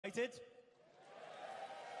excited?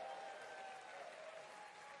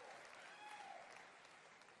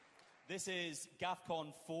 This is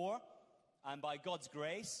Gafcon 4, and by God's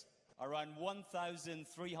grace, around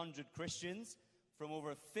 1,300 Christians from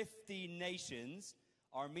over 50 nations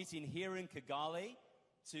are meeting here in Kigali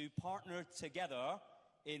to partner together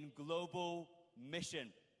in global mission.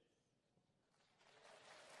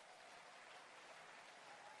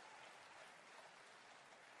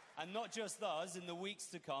 And not just us, in the weeks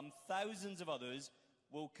to come, thousands of others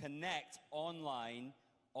will connect online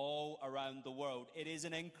all around the world. It is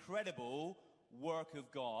an incredible work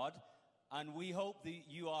of God, and we hope that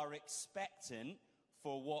you are expectant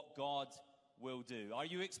for what God will do. Are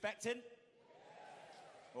you expectant? Yes.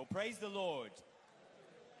 Well, praise the Lord.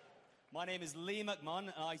 My name is Lee McMahon,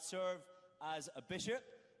 and I serve as a bishop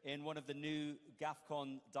in one of the new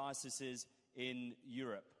Gafcon dioceses in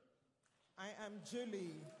Europe. I am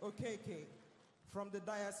Julie Okeke from the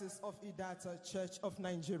Diocese of Idata Church of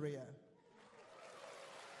Nigeria.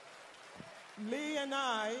 Lee and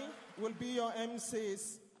I will be your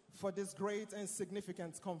MCs for this great and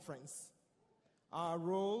significant conference. Our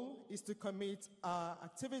role is to commit our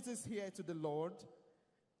activities here to the Lord,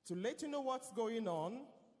 to let you know what's going on,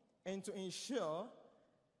 and to ensure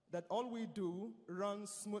that all we do runs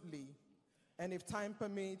smoothly. And if time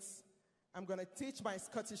permits, I'm going to teach my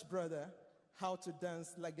Scottish brother how to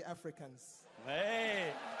dance like the Africans.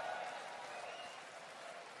 Hey!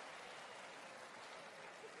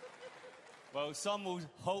 Well, some will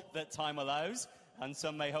hope that time allows, and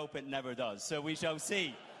some may hope it never does. So we shall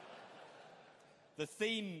see. The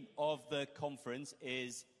theme of the conference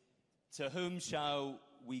is, to whom shall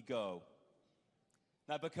we go?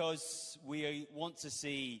 Now, because we want to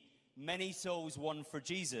see many souls won for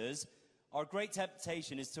Jesus, our great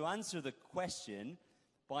temptation is to answer the question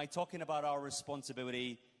by talking about our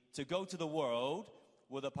responsibility to go to the world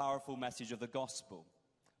with a powerful message of the gospel.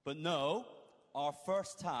 But no, our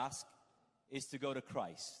first task is to go to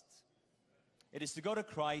Christ. It is to go to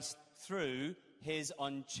Christ through his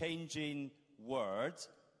unchanging word,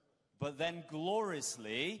 but then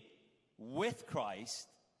gloriously, with Christ,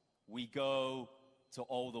 we go to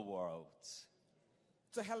all the world.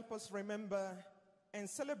 To help us remember and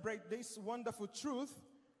celebrate this wonderful truth,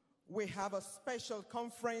 we have a special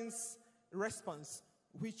conference response,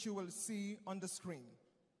 which you will see on the screen.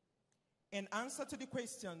 In answer to the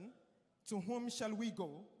question, to whom shall we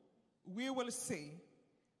go? We will say,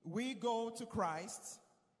 we go to Christ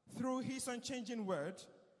through his unchanging word,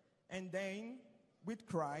 and then with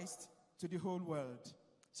Christ to the whole world.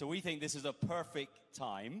 So we think this is a perfect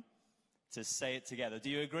time to say it together. Do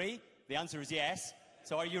you agree? The answer is yes.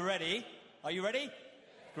 So are you ready? Are you ready?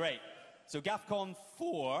 Great. So Gafcon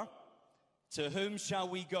 4, to whom shall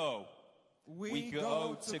we go? We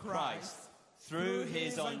go to Christ through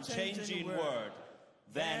his unchanging word,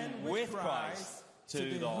 then with Christ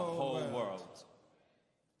to the whole world.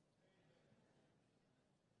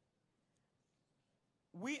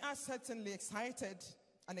 We are certainly excited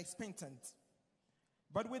and expectant,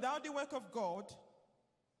 but without the work of God,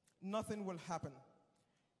 nothing will happen.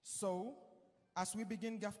 So, as we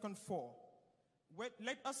begin Gafcon 4,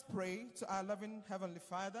 let us pray to our loving Heavenly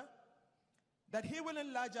Father that he will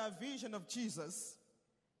enlarge our vision of Jesus,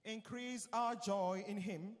 increase our joy in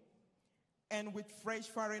him, and with fresh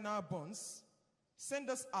fire in our bones, send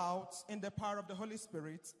us out in the power of the Holy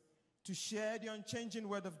Spirit to share the unchanging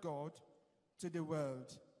word of God to the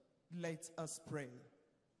world. Let us pray.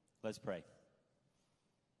 Let's pray.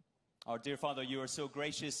 Our dear Father, you are so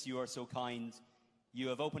gracious, you are so kind. You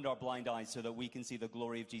have opened our blind eyes so that we can see the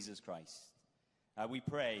glory of Jesus Christ. We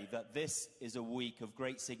pray that this is a week of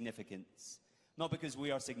great significance, not because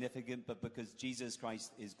we are significant, but because Jesus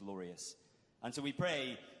Christ is glorious. And so we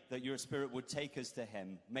pray that your Spirit would take us to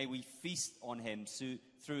him. May we feast on him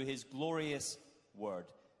through his glorious word.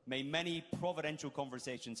 May many providential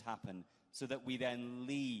conversations happen so that we then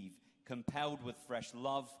leave compelled with fresh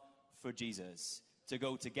love for Jesus to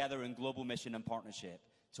go together in global mission and partnership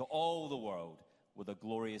to all the world with the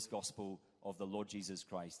glorious gospel of the Lord Jesus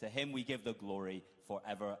Christ. To him we give the glory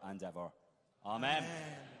forever and ever. Amen. Amen.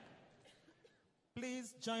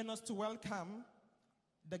 Please join us to welcome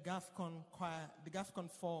the Gafcon choir, the Gafcon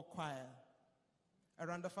 4 choir. A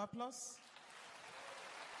round of applause.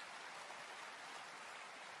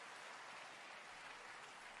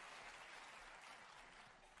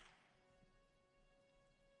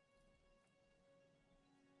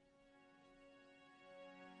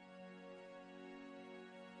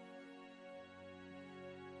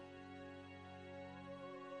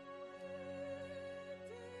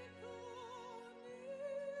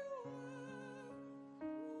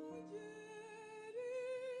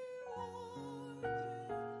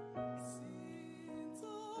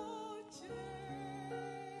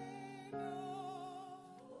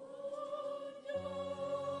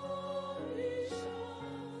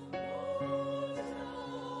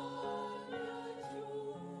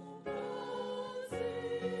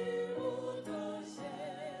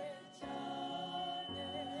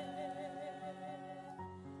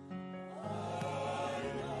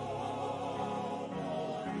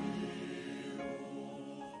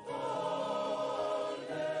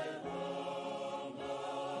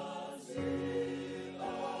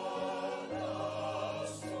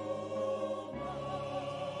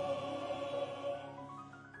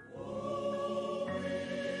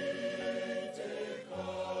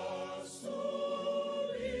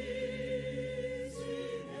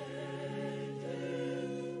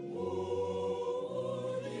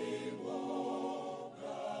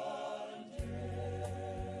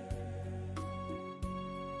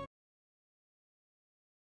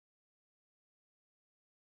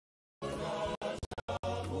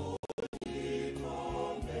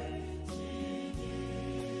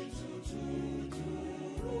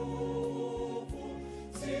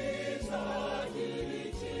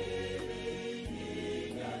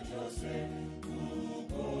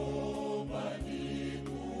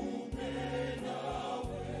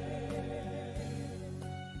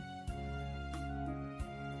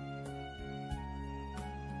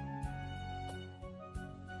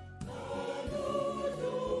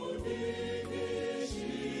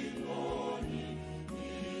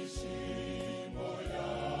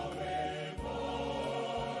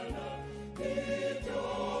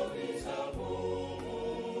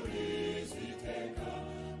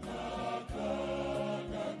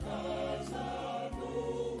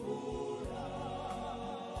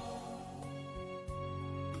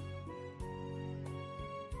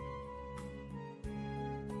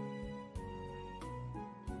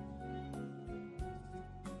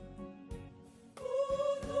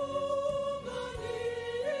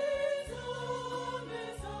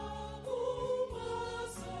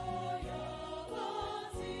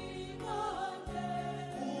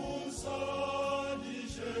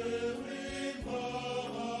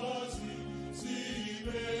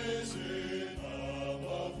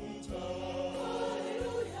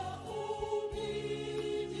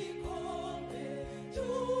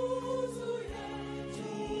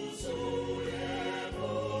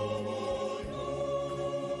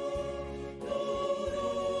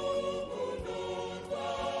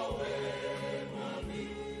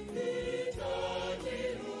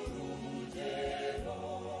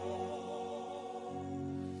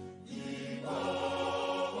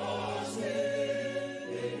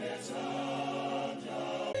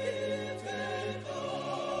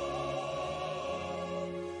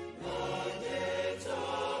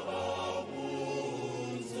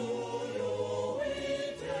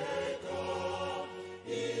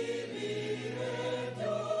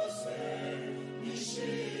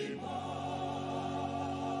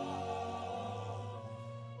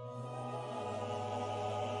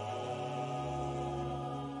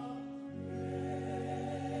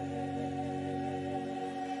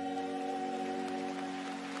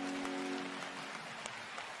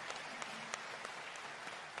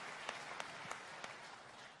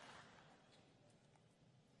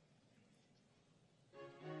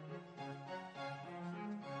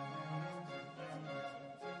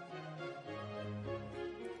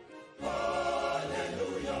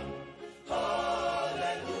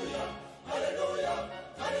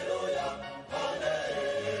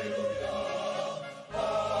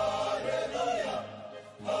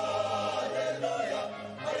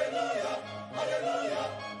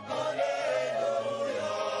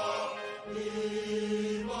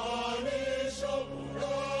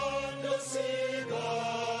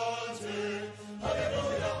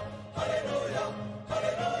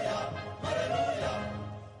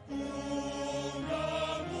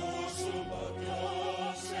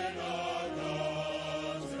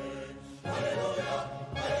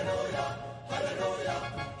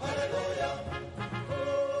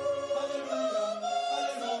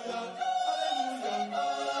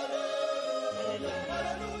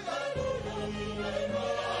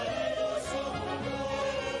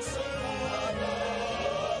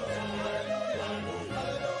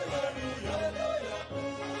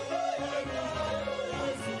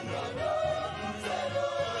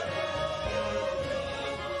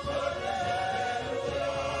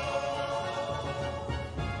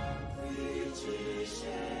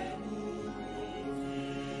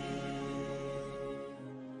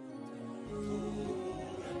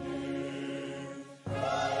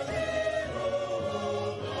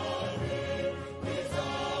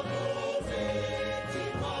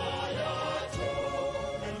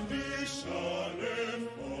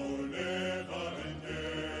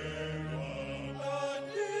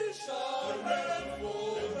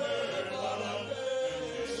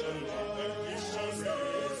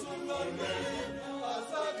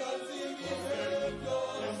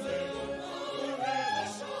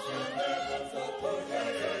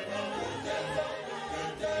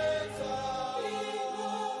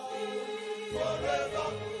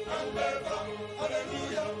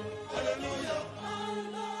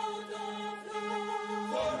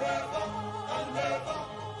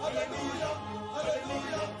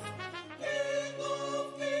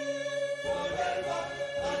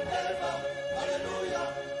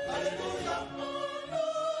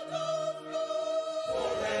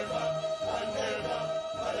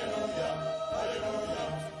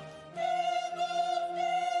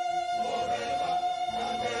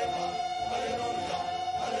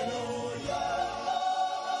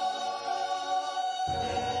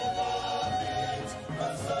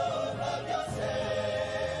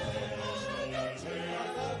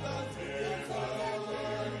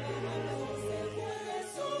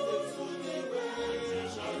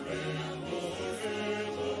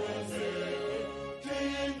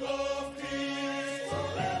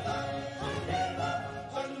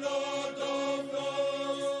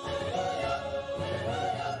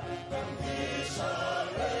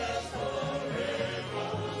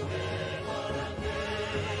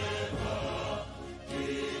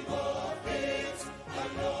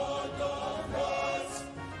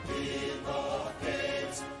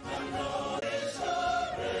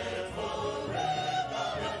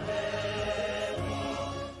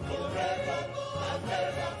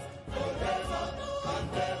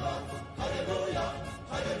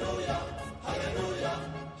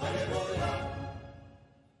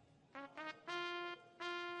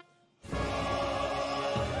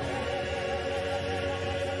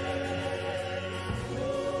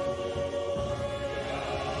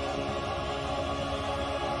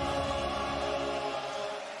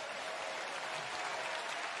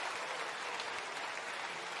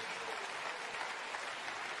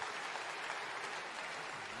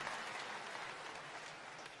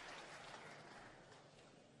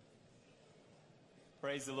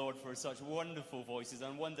 Praise the Lord for such wonderful voices.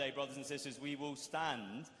 And one day, brothers and sisters, we will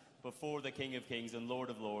stand before the King of Kings and Lord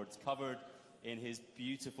of Lords, covered in his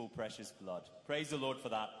beautiful, precious blood. Praise the Lord for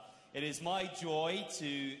that. It is my joy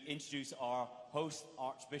to introduce our host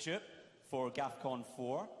Archbishop for Gafcon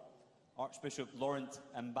 4. Archbishop Laurent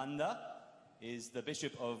Mbanda is the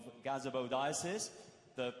Bishop of Gazebo Diocese,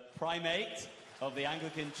 the Primate of the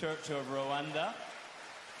Anglican Church of Rwanda,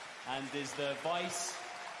 and is the Vice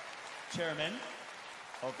Chairman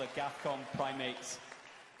of the Gafcon Primates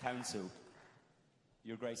Council.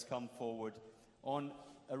 Your Grace, come forward. On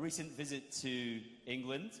a recent visit to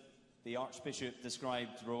England, the Archbishop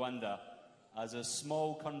described Rwanda as a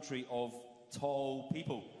small country of tall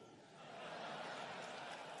people.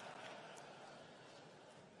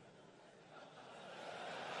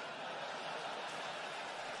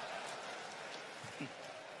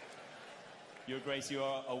 Your Grace, you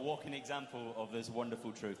are a walking example of this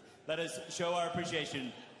wonderful truth. Let us show our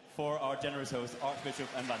appreciation for our generous host, Archbishop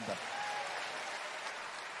Mbanda.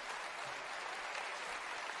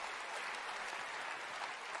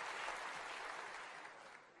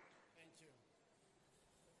 Thank you.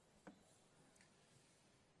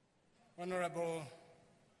 Honorable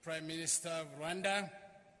Prime Minister of Rwanda,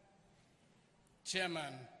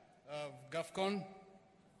 Chairman of Gafcon,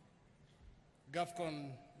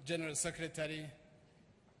 Gafcon General Secretary,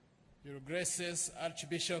 Your Graces,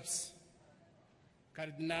 Archbishops,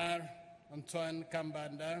 Cardinal Antoine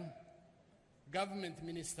Kambanda, government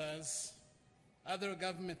ministers, other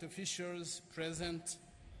government officials present,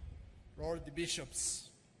 Lord Bishops,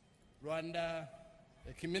 Rwanda,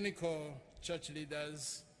 ecumenical church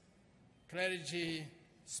leaders, clergy,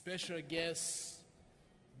 special guests,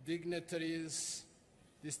 dignitaries,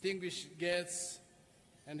 distinguished guests,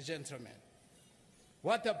 and gentlemen.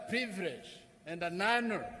 What a privilege and an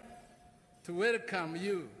honor to welcome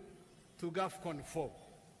you to Gafcon 4,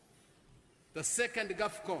 the second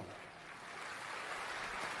Gafcon.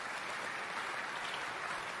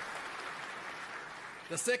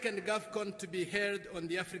 The second Gafcon to be held on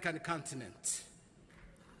the African continent.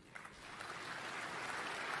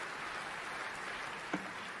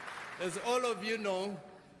 As all of you know,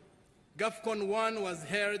 Gafcon 1 was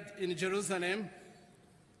held in Jerusalem.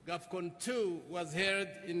 Gafcon 2 was held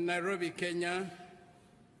in Nairobi, Kenya.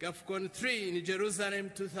 Gafcon 3 in Jerusalem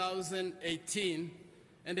 2018.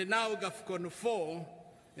 And now Gafcon 4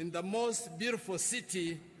 in the most beautiful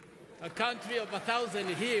city, a country of 1,000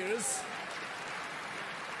 hills,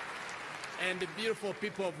 and the beautiful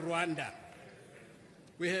people of Rwanda.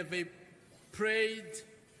 We have prayed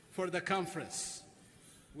for the conference.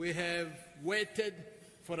 We have waited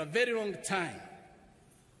for a very long time.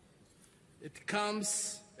 It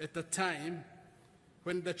comes at a time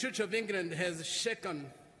when the Church of England has shaken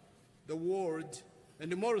the world,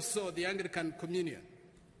 and more so the Anglican Communion.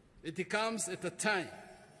 It comes at a time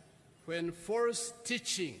when false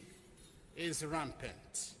teaching is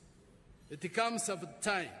rampant. It comes at a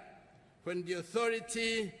time when the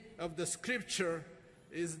authority of the Scripture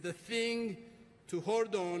is the thing to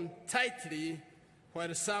hold on tightly,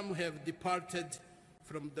 while some have departed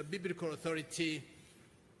from the biblical authority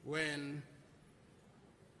when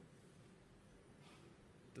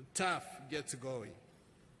the tough gets going.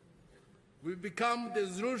 We become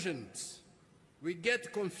disillusioned, we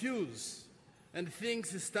get confused, and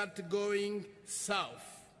things start going south.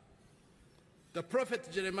 The prophet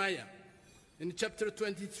Jeremiah, in chapter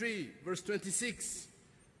 23, verse 26,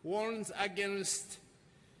 warns against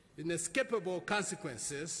inescapable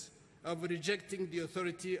consequences of rejecting the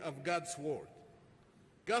authority of God's word.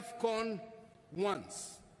 Gafcon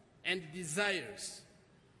wants and desires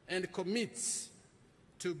and commits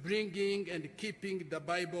to bringing and keeping the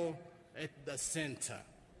Bible at the center.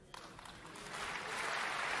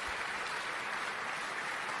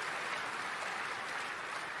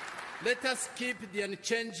 Let us keep the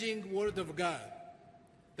unchanging Word of God.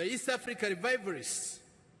 The East Africa revivalists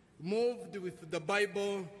moved with the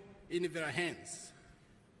Bible in their hands,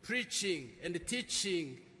 preaching and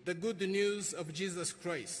teaching the good news of Jesus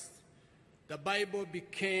Christ. The Bible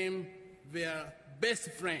became their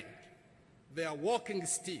best friend, their walking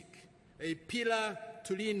stick, a pillar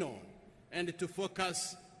to lean on and to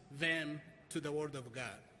focus them to the Word of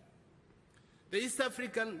God. The East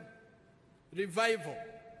African revival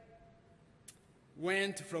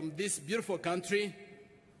went from this beautiful country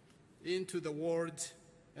into the world,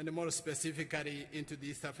 and more specifically into the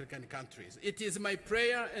East African countries. It is my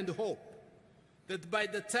prayer and hope that by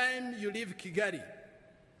the time you leave Kigali,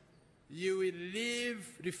 you will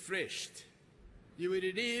leave refreshed, you will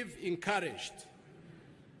leave encouraged,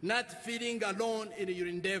 not feeling alone in your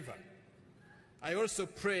endeavor. I also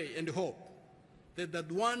pray and hope that the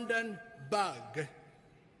Rwandan bug,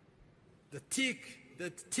 the tick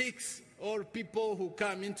that ticks all people who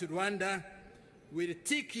come into Rwanda, will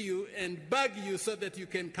tick you and bug you so that you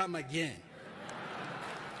can come again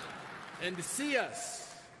and see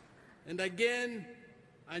us, and again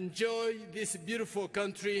enjoy this beautiful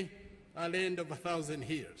country, a land of 1,000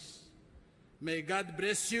 years. May God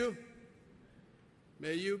bless you.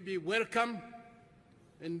 May you be welcome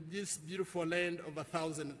in this beautiful land of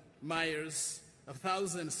 1,000 miles,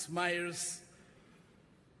 1,000 smiles,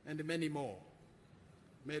 and many more.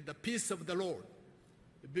 May the peace of the Lord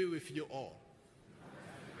be with you all.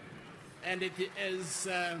 And it is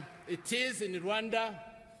in Rwanda,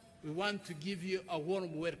 we want to give you a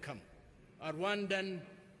warm welcome, a Rwandan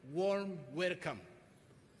warm welcome.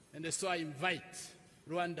 And so I invite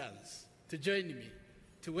Rwandans to join me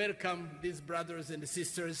to welcome these brothers and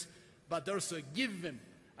sisters, but also give them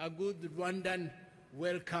a good Rwandan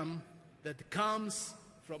welcome that comes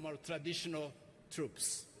from our traditional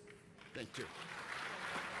troops. Thank you.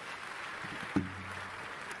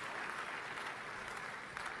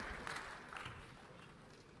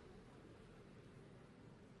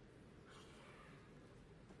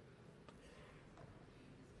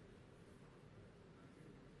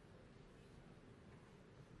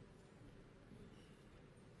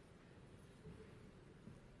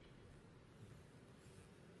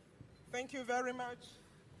 Thank you very much,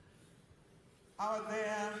 our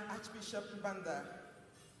dear Archbishop Banda,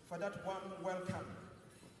 for that warm welcome.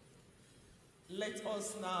 Let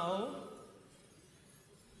us now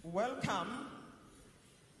welcome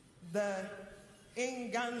the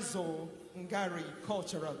Inganzo Ngari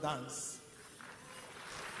cultural dance.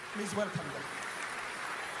 Please welcome them.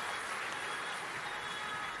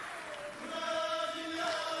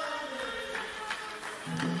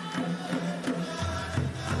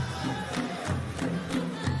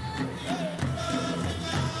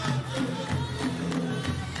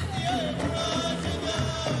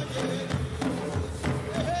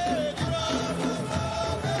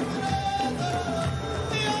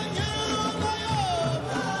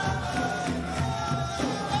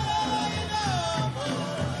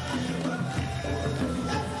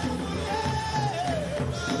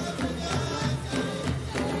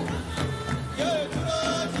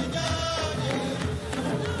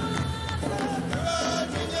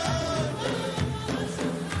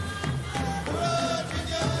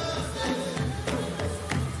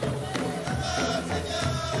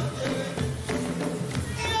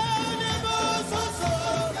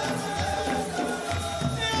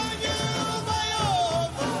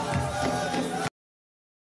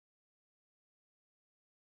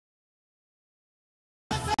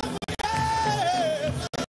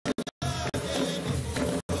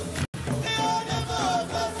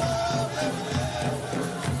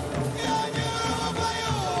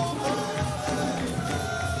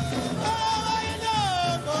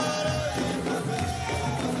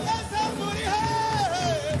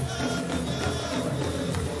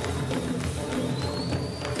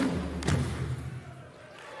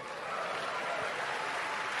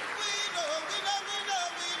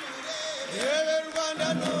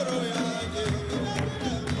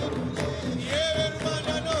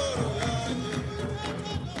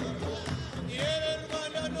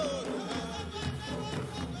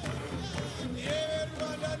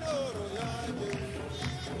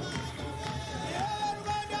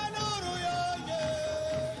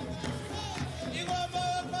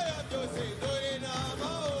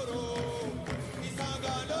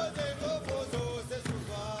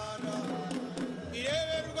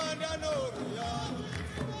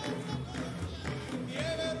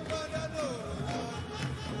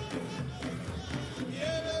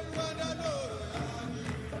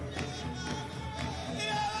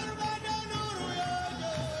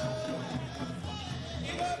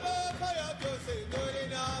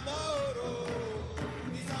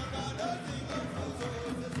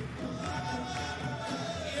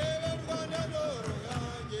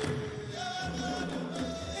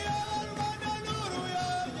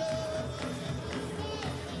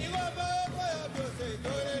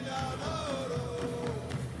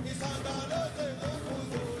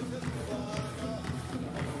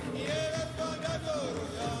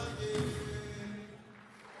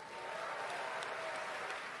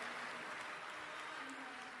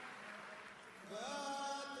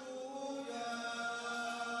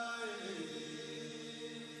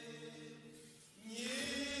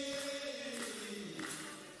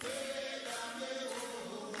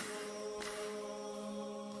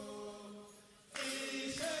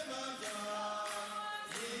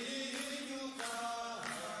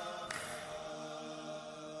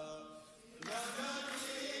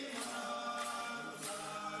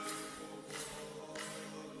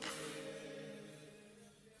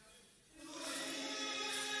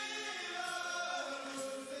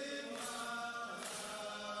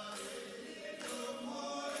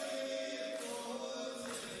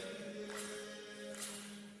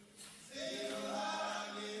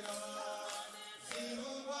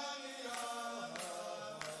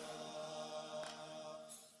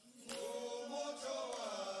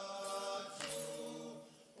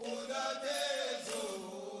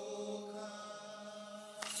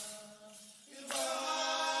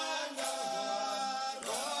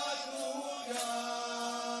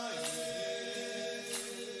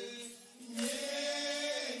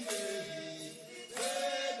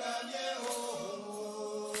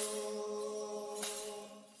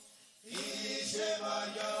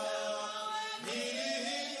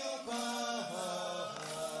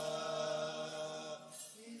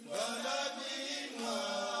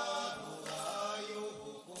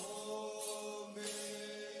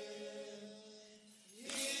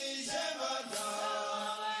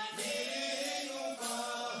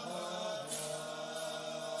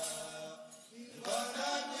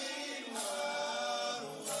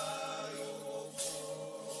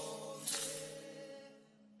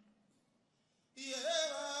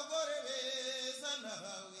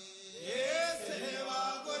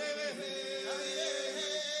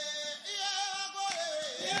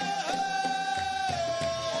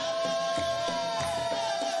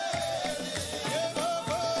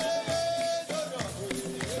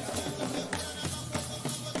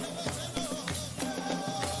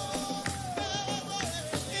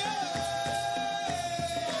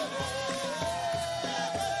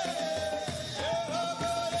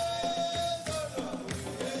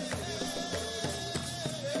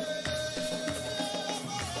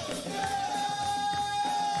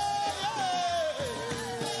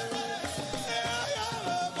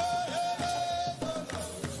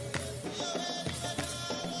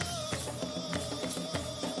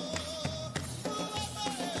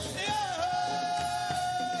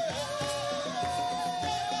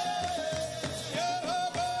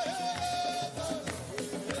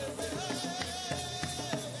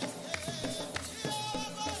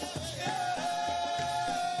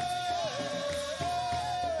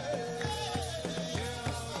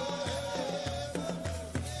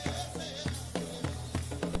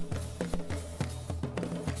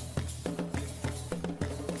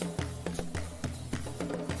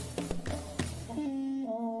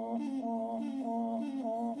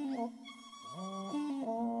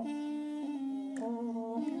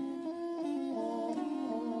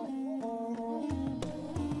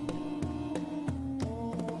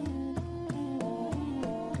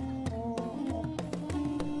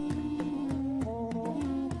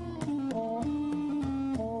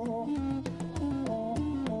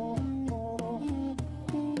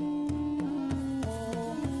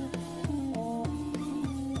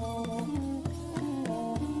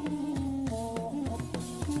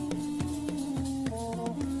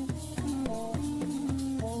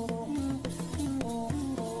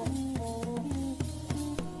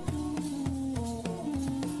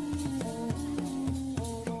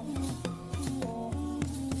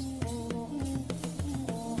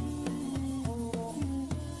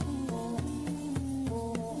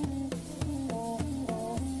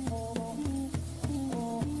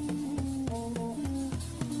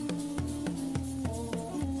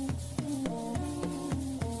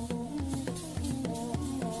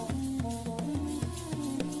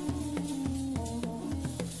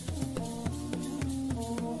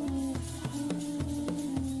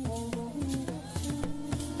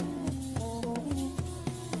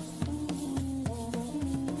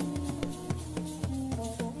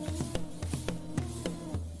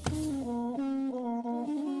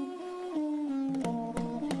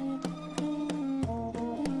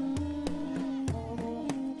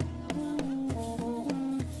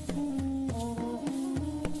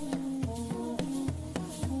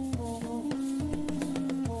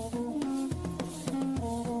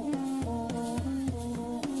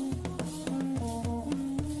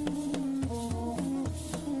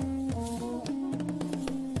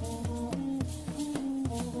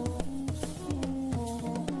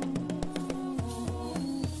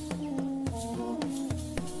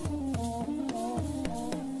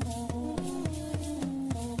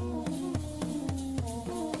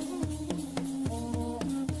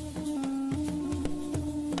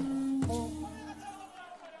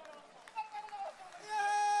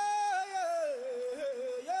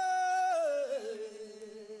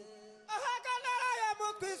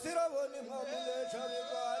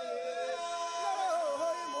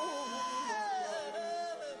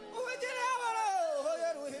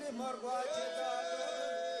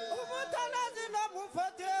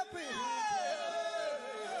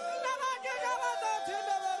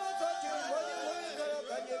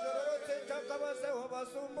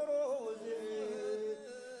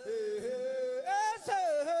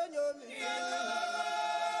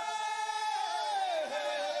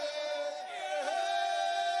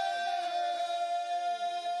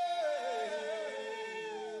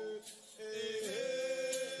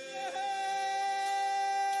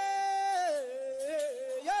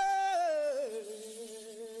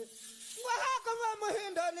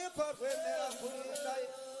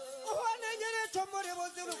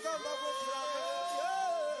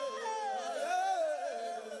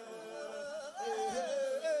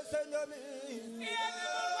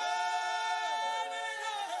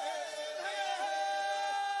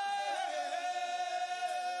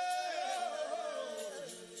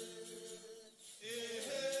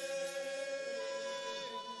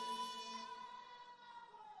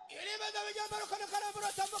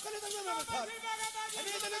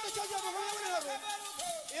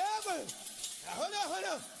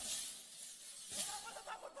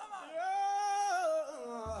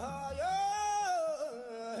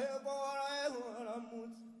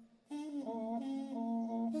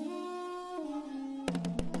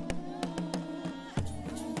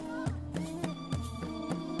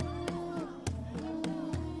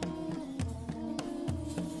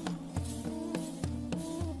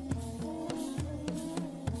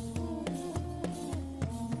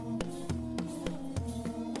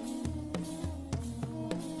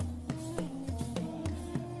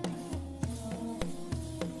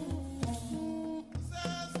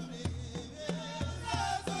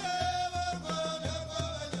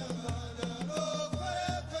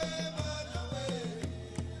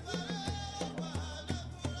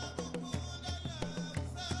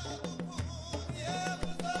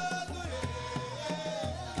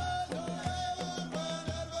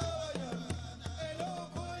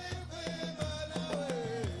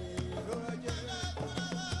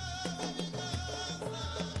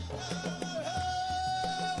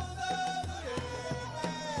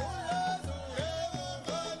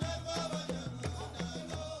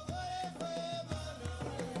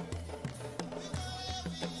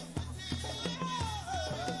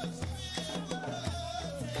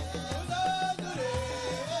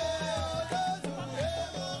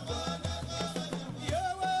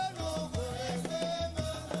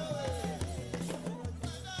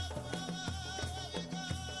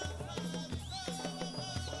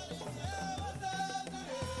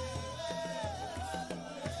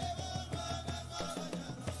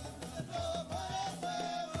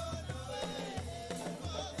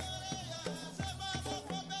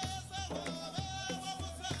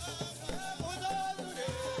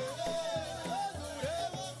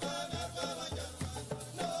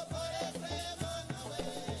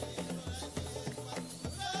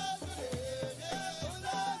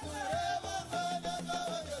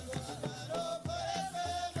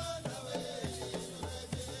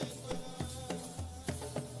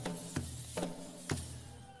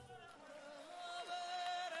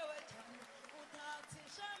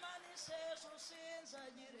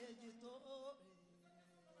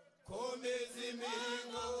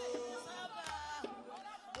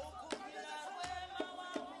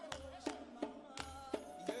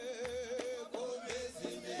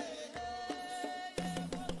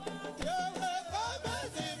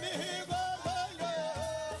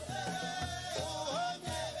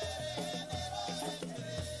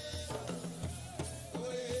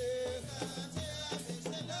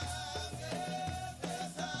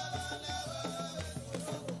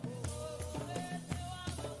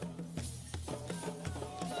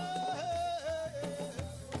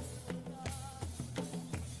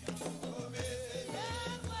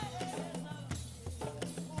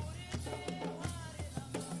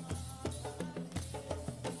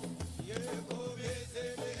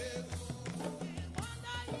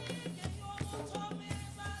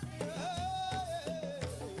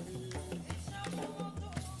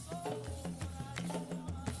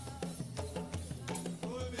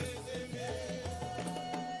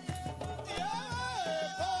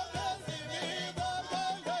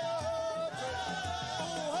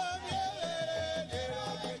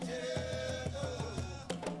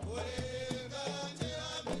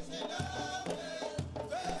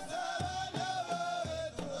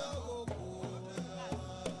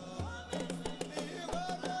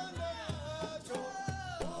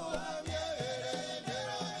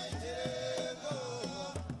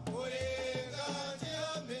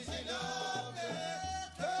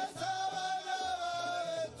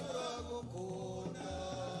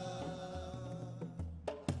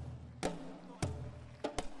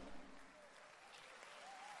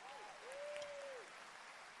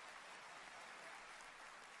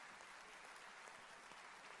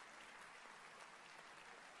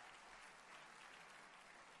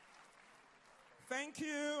 Thank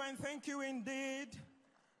you, and thank you indeed,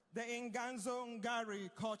 the Inganzo Ngari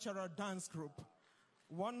Cultural Dance Group.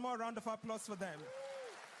 One more round of applause for them.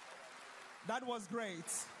 That was great.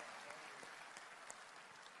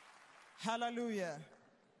 Hallelujah.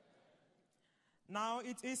 Now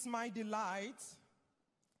it is my delight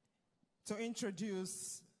to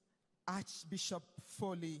introduce Archbishop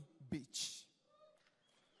Foley Beach.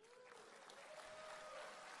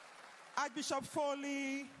 Archbishop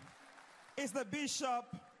Foley is the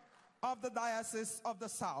bishop of the Diocese of the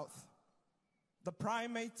South, the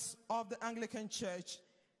primate of the Anglican Church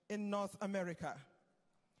in North America,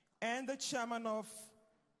 and the chairman of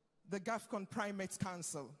the Gafcon Primates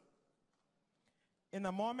Council. In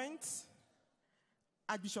a moment,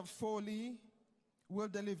 Archbishop Foley will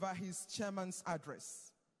deliver his chairman's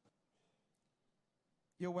address.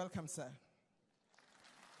 You're welcome, sir.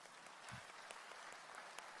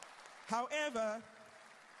 However,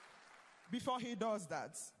 before he does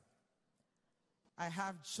that, I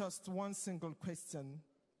have just one single question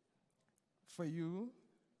for you,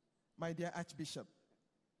 my dear Archbishop,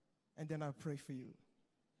 and then I'll pray for you.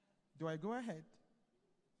 Do I go ahead?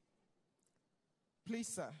 Please,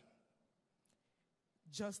 sir,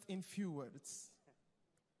 just in few words,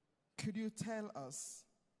 could you tell us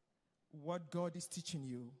what God is teaching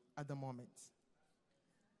you at the moment?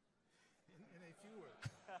 In a few words.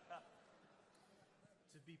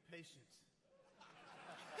 To be patient.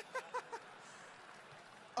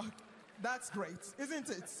 Oh, that's great, isn't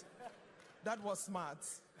it? That was smart.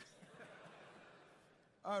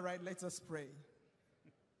 All right, let us pray.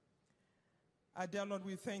 Our dear Lord,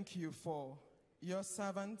 we thank you for your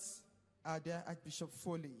servant, our dear Archbishop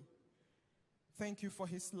Foley. Thank you for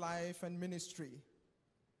his life and ministry.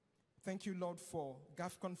 Thank you, Lord, for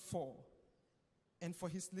Gafcon 4 and for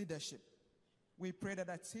his leadership. We pray that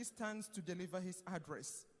as he stands to deliver his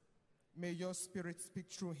address, may your spirit speak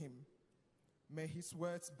through him. May his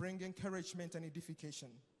words bring encouragement and edification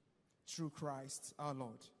through Christ our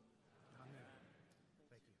Lord. Amen.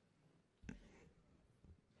 Thank you.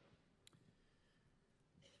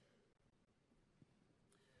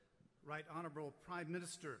 Right Honorable Prime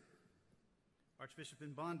Minister, Archbishop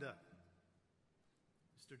Mbanda,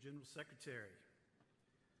 Mr. General Secretary,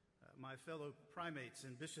 my fellow primates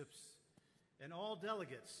and bishops, and all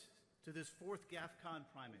delegates to this fourth Gafcon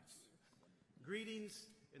primates. Greetings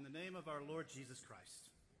in the name of our Lord Jesus Christ.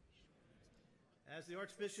 As the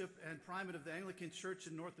Archbishop and Primate of the Anglican Church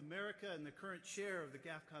in North America and the current chair of the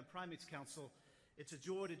Gafcon Primates Council, it's a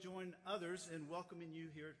joy to join others in welcoming you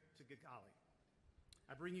here to Kigali.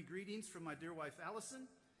 I bring you greetings from my dear wife Allison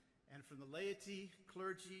and from the laity,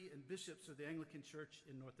 clergy, and bishops of the Anglican Church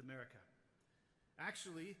in North America.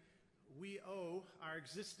 Actually, we owe our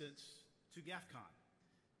existence to Gafcon.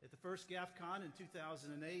 At the first Gafcon in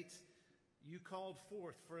 2008, you called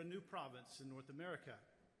forth for a new province in North America.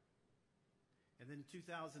 And then in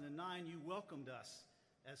 2009, you welcomed us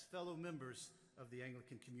as fellow members of the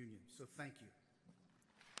Anglican Communion. So thank you.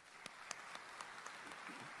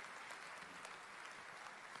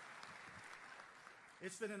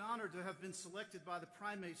 It's been an honor to have been selected by the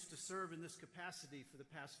primates to serve in this capacity for the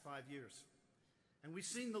past 5 years. And we've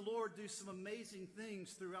seen the Lord do some amazing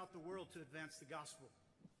things throughout the world to advance the gospel.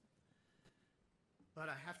 But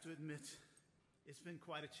I have to admit, it's been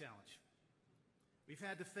quite a challenge. We've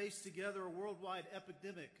had to face together a worldwide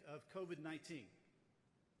epidemic of COVID-19.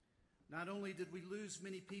 Not only did we lose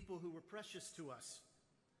many people who were precious to us,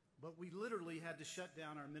 but we literally had to shut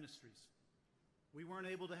down our ministries. We weren't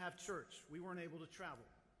able to have church. We weren't able to travel.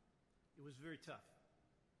 It was very tough.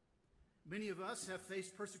 Many of us have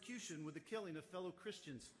faced persecution with the killing of fellow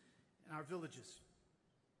Christians in our villages.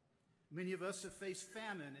 Many of us have faced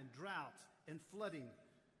famine and drought and flooding,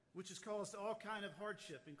 which has caused all kinds of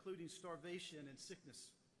hardship, including starvation and sickness.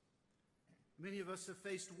 Many of us have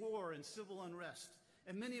faced war and civil unrest,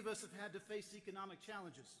 and many of us have had to face economic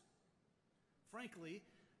challenges. Frankly,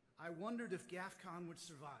 I wondered if Gafcon would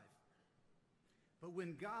survive. But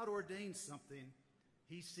when God ordains something,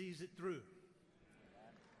 he sees it through.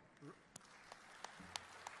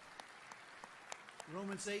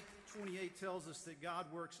 Romans 8:28 tells us that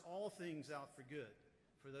God works all things out for good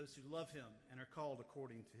for those who love him and are called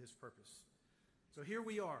according to his purpose. So here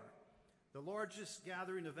we are, the largest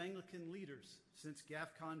gathering of Anglican leaders since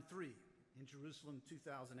Gafcon 3 in Jerusalem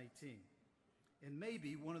 2018, and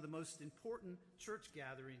maybe one of the most important church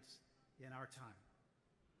gatherings in our time.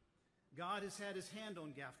 God has had his hand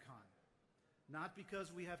on Gafcon, not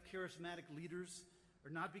because we have charismatic leaders,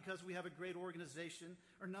 or not because we have a great organization,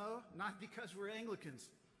 or no, not because we're Anglicans,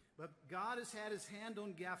 but God has had his hand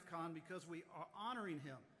on Gafcon because we are honoring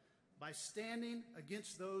him by standing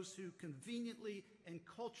against those who conveniently and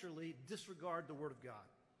culturally disregard the Word of God.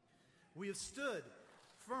 We have stood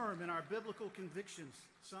firm in our biblical convictions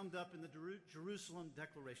summed up in the Jerusalem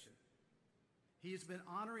Declaration. He has been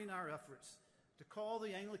honoring our efforts to call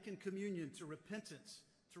the Anglican Communion to repentance,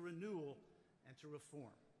 to renewal, and to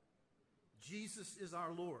reform. Jesus is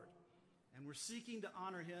our Lord, and we're seeking to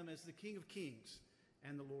honor him as the King of Kings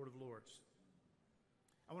and the Lord of Lords.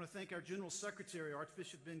 I want to thank our General Secretary,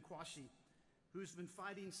 Archbishop Ben Kwashi, who's been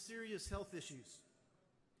fighting serious health issues,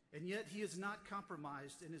 and yet he has not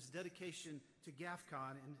compromised in his dedication to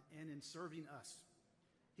Gafcon and in serving us.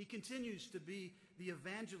 He continues to be the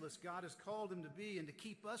evangelist God has called him to be and to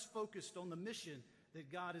keep us focused on the mission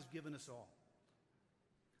that God has given us all.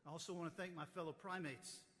 I also want to thank my fellow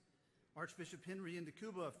primates, Archbishop Henry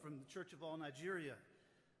Ndikuba from the Church of All Nigeria,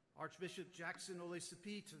 Archbishop Jackson Ole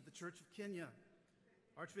Sapit of the Church of Kenya,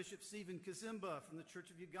 Archbishop Stephen Kazimba from the Church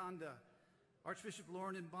of Uganda, Archbishop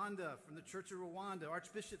Lauren Mbanda from the Church of Rwanda,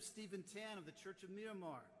 Archbishop Stephen Tan of the Church of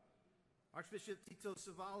Myanmar, Archbishop Tito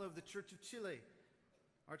Savala of the Church of Chile,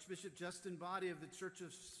 Archbishop Justin Body of the Church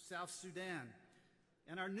of South Sudan,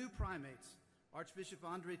 and our new primates, Archbishop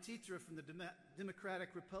Andre Titra from the Democratic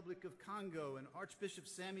Republic of Congo, and Archbishop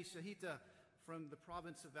Sami Shahita from the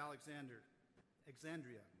province of Alexandria.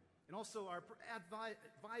 And also our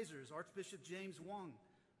advisors, Archbishop James Wong,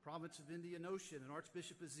 province of Indian Ocean, and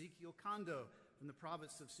Archbishop Ezekiel Kondo from the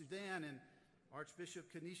province of Sudan, and Archbishop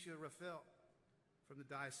Kanisha Raphael from the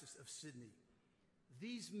Diocese of Sydney.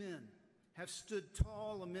 These men have stood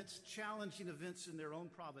tall amidst challenging events in their own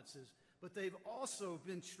provinces, but they've also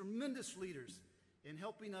been tremendous leaders in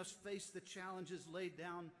helping us face the challenges laid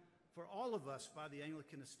down for all of us by the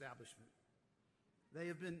Anglican establishment. They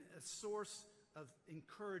have been a source of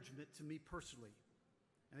encouragement to me personally,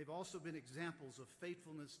 and they've also been examples of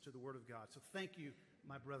faithfulness to the Word of God. So thank you,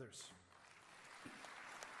 my brothers.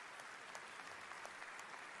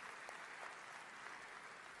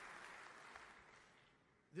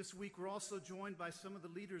 This week, we're also joined by some of the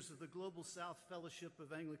leaders of the Global South Fellowship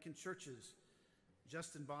of Anglican Churches.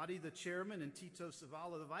 Justin Body, the chairman, and Tito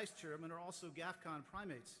Savala, the vice chairman, are also Gafcon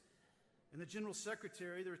primates. And the general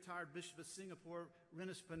secretary, the retired Bishop of Singapore,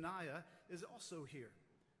 Renus Panaya, is also here.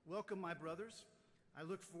 Welcome, my brothers. I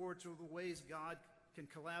look forward to the ways God can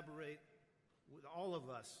collaborate with all of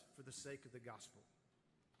us for the sake of the gospel.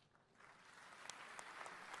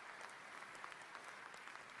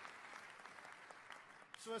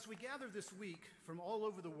 So as we gather this week from all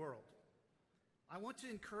over the world, I want to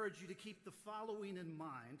encourage you to keep the following in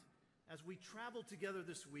mind as we travel together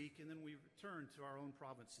this week and then we return to our own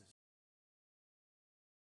provinces.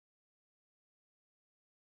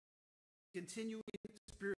 Continuing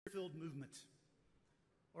spirit-filled movement,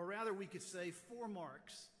 or rather we could say 4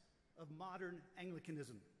 marks of modern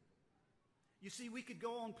Anglicanism. You see, we could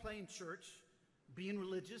go on playing church, being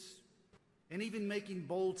religious, and even making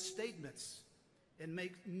bold statements and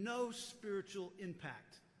make no spiritual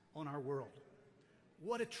impact on our world.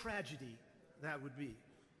 What a tragedy that would be.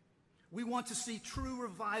 We want to see true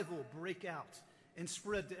revival break out and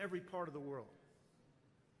spread to every part of the world.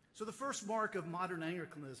 So the first mark of modern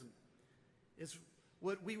Anglicanism is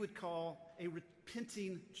what we would call a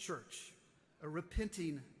repenting church, a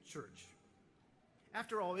repenting church.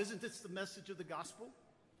 After all, isn't this the message of the gospel?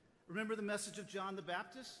 Remember the message of John the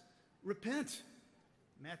Baptist? Repent.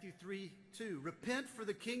 Matthew 3:2. Repent, for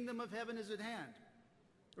the kingdom of heaven is at hand.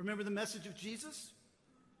 Remember the message of Jesus?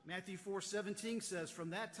 Matthew 4:17 says,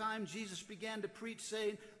 from that time Jesus began to preach,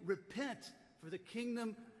 saying, repent, for the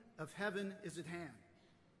kingdom of heaven is at hand.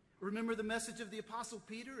 Remember the message of the Apostle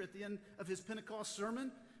Peter at the end of his Pentecost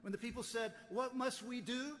sermon, when the people said, what must we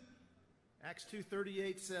do? Acts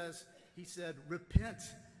 2:38 says, he said, repent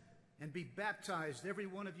and be baptized, every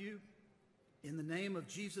one of you, in the name of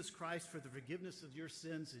Jesus Christ for the forgiveness of your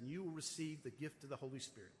sins, and you will receive the gift of the Holy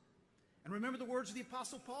Spirit. And remember the words of the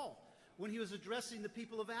Apostle Paul when he was addressing the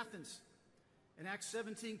people of Athens. In Acts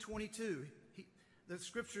 17:22, the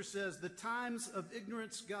scripture says, the times of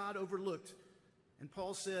ignorance God overlooked. And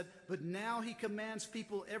Paul said, but now he commands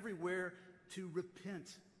people everywhere to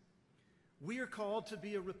repent. We are called to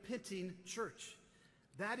be a repenting church.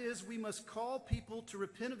 That is, we must call people to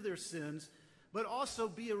repent of their sins, but also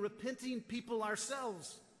be a repenting people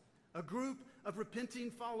ourselves, a group of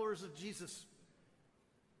repenting followers of Jesus.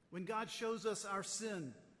 When God shows us our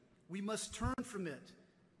sin, we must turn from it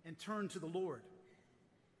and turn to the Lord.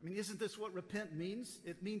 I mean, isn't this what repent means?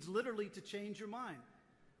 It means literally to change your mind.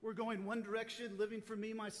 We're going one direction, living for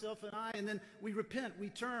me, myself, and I, and then we repent, we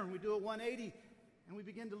turn, we do a 180, and we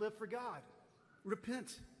begin to live for God.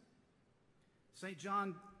 Repent. St.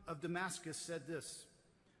 John of Damascus said this,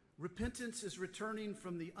 repentance is returning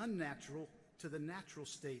from the unnatural to the natural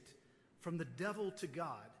state, from the devil to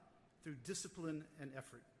God, through discipline and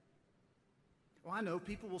effort. Well, I know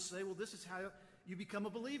people will say, well, this is how you become a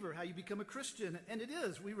believer, how you become a Christian. And it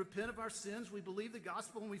is. We repent of our sins, we believe the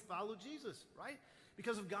gospel, and we follow Jesus, right?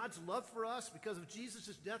 Because of God's love for us, because of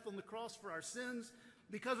Jesus' death on the cross for our sins,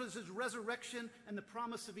 because of his resurrection and the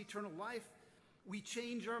promise of eternal life, we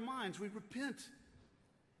change our minds. We repent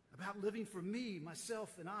about living for me,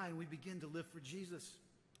 myself, and I, and we begin to live for Jesus.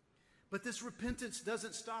 But this repentance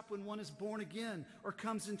doesn't stop when one is born again or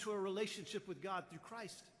comes into a relationship with God through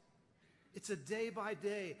Christ. It's a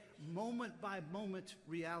day-by-day, moment-by-moment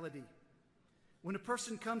reality. When a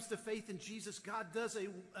person comes to faith in Jesus, God does a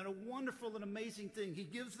wonderful and amazing thing. He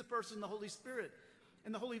gives the person the Holy Spirit,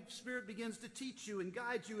 and the Holy Spirit begins to teach you and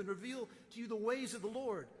guide you and reveal to you the ways of the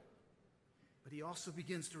Lord. But he also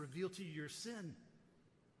begins to reveal to you your sin.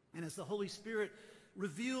 And as the Holy Spirit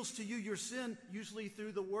reveals to you your sin, usually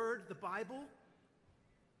through the Word, the Bible,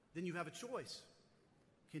 then you have a choice.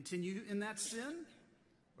 Continue in that sin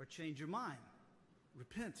or change your mind.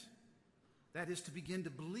 Repent. That is to begin to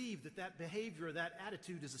believe that that behavior or that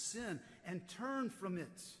attitude is a sin and turn from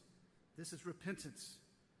it. This is repentance.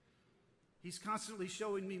 He's constantly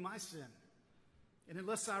showing me my sin. And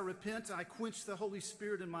unless I repent, I quench the Holy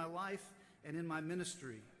Spirit in my life and in my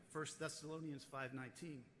ministry. 1 Thessalonians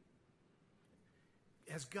 5:19.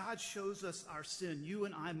 As God shows us our sin, you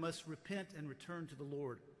and I must repent and return to the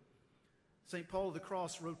Lord. St. Paul of the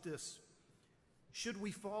Cross wrote this: should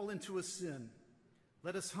we fall into a sin,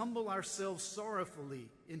 let us humble ourselves sorrowfully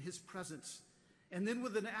in his presence, and then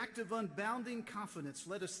with an act of unbounding confidence,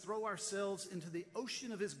 let us throw ourselves into the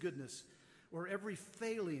ocean of his goodness, where every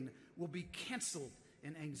failing will be canceled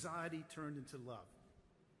and anxiety turned into love.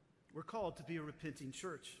 We're called to be a repenting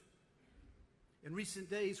church. In recent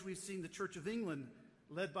days, we've seen the Church of England,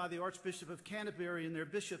 led by the Archbishop of Canterbury and their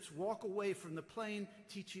bishops, walk away from the plain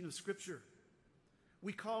teaching of Scripture.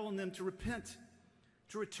 We call on them to repent,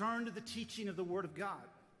 to return to the teaching of the Word of God.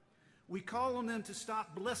 We call on them to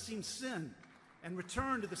stop blessing sin and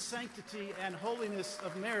return to the sanctity and holiness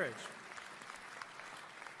of marriage.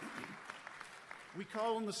 We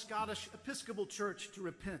call on the Scottish Episcopal Church to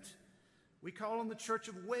repent. We call on the Church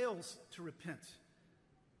of Wales to repent.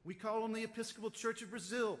 We call on the Episcopal Church of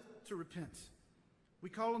Brazil to repent. We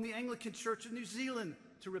call on the Anglican Church of New Zealand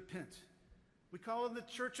to repent. We call on the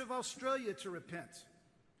Church of Australia to repent.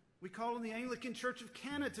 We call on the Anglican Church of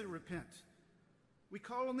Canada to repent. We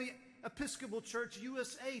call on the Episcopal Church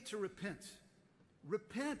USA to repent.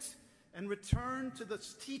 Repent and return to the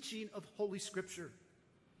teaching of Holy Scripture.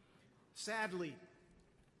 Sadly,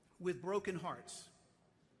 with broken hearts,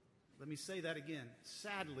 let me say that again,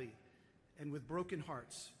 sadly and with broken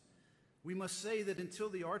hearts, we must say that until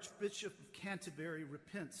the Archbishop of Canterbury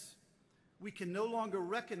repents, we can no longer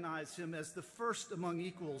recognize him as the first among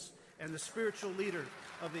equals and the spiritual leader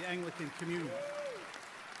of the Anglican Communion.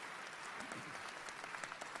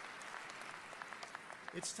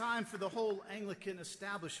 It's time for the whole Anglican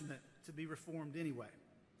establishment to be reformed anyway.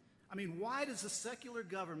 I mean, why does the secular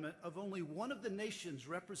government of only one of the nations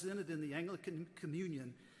represented in the Anglican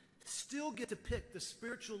Communion still get to pick the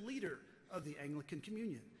spiritual leader of the Anglican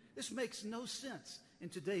Communion? This makes no sense in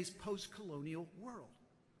today's post-colonial world.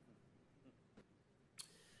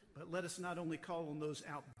 But let us not only call on those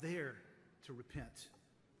out there to repent.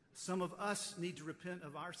 Some of us need to repent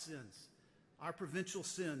of our sins, our provincial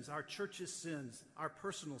sins, our church's sins, our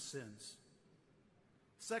personal sins.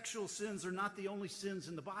 Sexual sins are not the only sins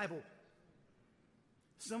in the Bible.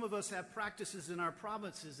 Some of us have practices in our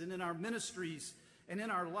provinces and in our ministries and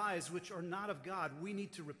in our lives which are not of God. We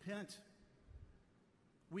need to repent.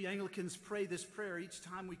 We Anglicans pray this prayer each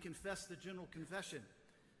time we confess the general confession.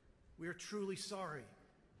 We are truly sorry,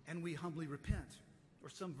 and we humbly repent, or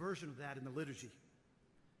some version of that in the liturgy.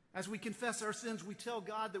 As we confess our sins, we tell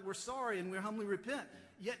God that we're sorry and we humbly repent.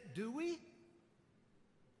 Yet, do we?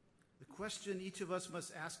 The question each of us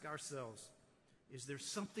must ask ourselves, is there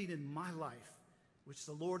something in my life which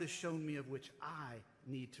the Lord has shown me of which I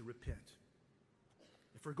need to repent?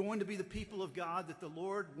 If we're going to be the people of God that the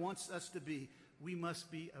Lord wants us to be, we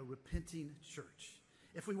must be a repenting church.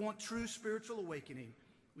 If we want true spiritual awakening,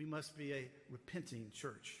 we must be a repenting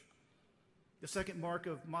church. The second mark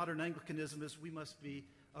of modern Anglicanism is we must be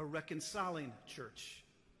a reconciling church.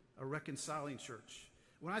 A reconciling church.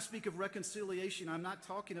 When I speak of reconciliation, I'm not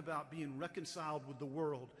talking about being reconciled with the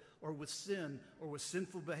world or with sin or with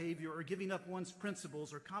sinful behavior or giving up one's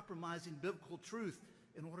principles or compromising biblical truth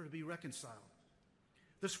in order to be reconciled.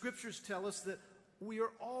 The Scriptures tell us that we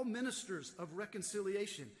are all ministers of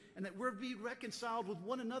reconciliation and that we're being reconciled with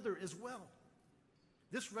one another as well.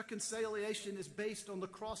 This reconciliation is based on the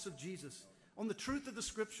cross of Jesus, on the truth of the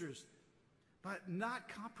Scriptures, but not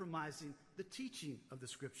compromising the teaching of the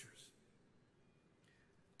Scriptures.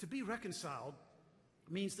 To be reconciled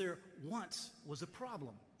means there once was a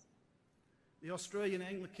problem. The Australian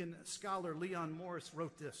Anglican scholar Leon Morris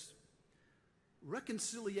wrote this: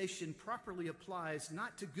 reconciliation properly applies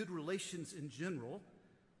not to good relations in general,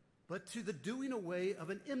 but to the doing away of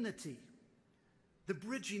an enmity, the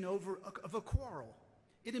bridging over of a quarrel.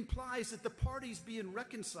 It implies that the parties being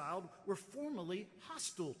reconciled were formerly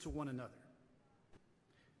hostile to one another.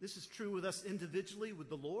 This is true with us individually with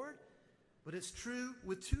the Lord, but it's true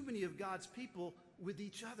with too many of God's people with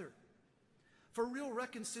each other. For real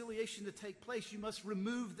reconciliation to take place, you must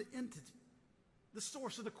remove the entity, the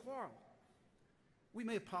source of the quarrel. We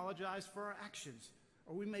may apologize for our actions,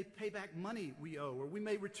 or we may pay back money we owe, or we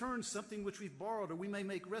may return something which we've borrowed, or we may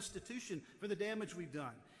make restitution for the damage we've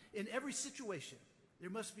done. In every situation, there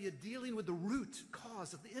must be a dealing with the root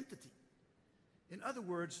cause of the entity. In other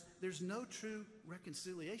words, there's no true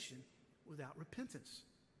reconciliation without repentance.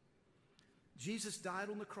 Jesus died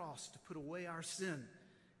on the cross to put away our sin,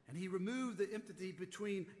 and he removed the entity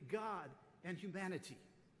between God and humanity.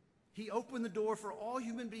 He opened the door for all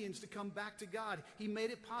human beings to come back to God. He made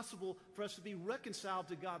it possible for us to be reconciled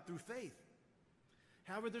to God through faith.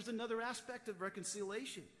 However, there's another aspect of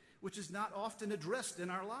reconciliation, which is not often addressed in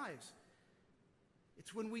our lives.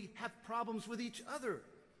 It's when we have problems with each other.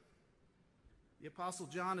 The Apostle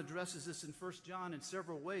John addresses this in 1 John in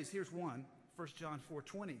several ways. Here's one, 1 John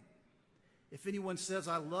 4:20. If anyone says,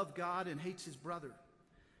 I love God and hates his brother,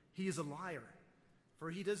 he is a liar. For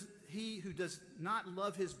he who does not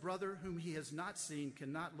love his brother whom he has not seen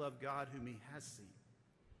cannot love God whom he has seen.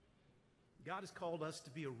 God has called us to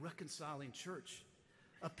be a reconciling church,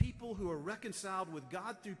 a people who are reconciled with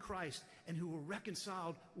God through Christ and who are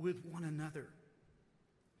reconciled with one another.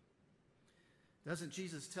 Doesn't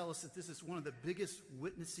Jesus tell us that this is one of the biggest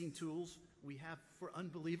witnessing tools we have for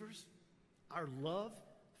unbelievers? Our love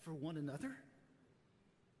for one another?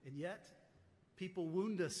 And yet, people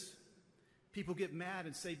wound us. People get mad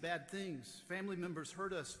and say bad things. Family members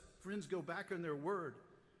hurt us. Friends go back on their word.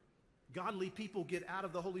 Godly people get out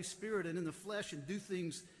of the Holy Spirit and in the flesh and do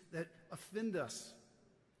things that offend us.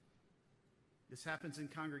 This happens in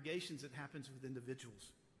congregations. It happens with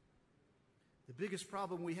individuals. The biggest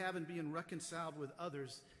problem we have in being reconciled with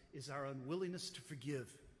others is our unwillingness to forgive.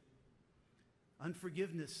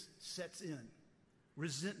 Unforgiveness sets in.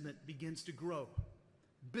 Resentment begins to grow.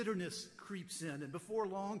 Bitterness creeps in. And before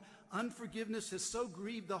long, unforgiveness has so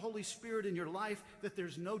grieved the Holy Spirit in your life that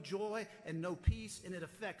there's no joy and no peace, and it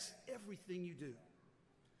affects everything you do.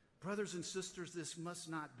 Brothers and sisters, this must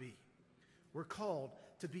not be. We're called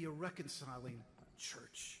to be a reconciling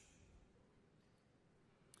church.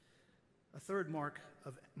 A third mark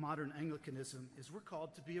of modern Anglicanism is we're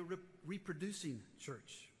called to be a reproducing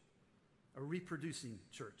church. A reproducing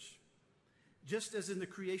church. Just as in the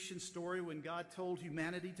creation story when God told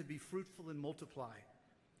humanity to be fruitful and multiply,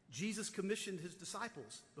 Jesus commissioned his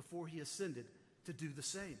disciples before he ascended to do the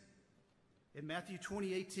same. In Matthew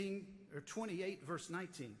 28, verse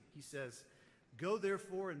 19, he says, Go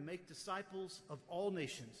therefore and make disciples of all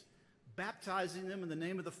nations, baptizing them in the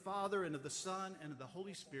name of the Father and of the Son and of the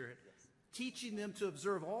Holy Spirit, teaching them to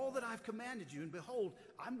observe all that I've commanded you, and behold,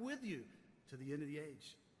 I'm with you to the end of the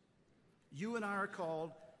age. You and I are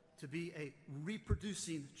called to be a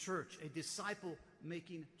reproducing church, a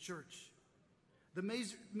disciple-making church. The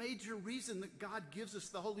major reason that God gives us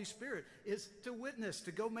the Holy Spirit is to witness,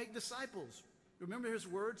 to go make disciples. Remember his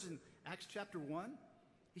words in Acts chapter 1?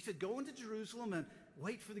 He said, Go into Jerusalem and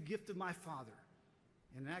wait for the gift of my Father.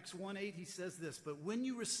 In Acts 1:8, he says this, But when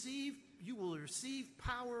you will receive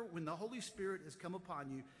power when the Holy Spirit has come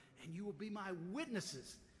upon you, and you will be my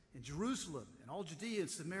witnesses in Jerusalem and all Judea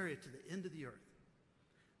and Samaria to the end of the earth.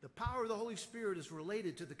 The power of the Holy Spirit is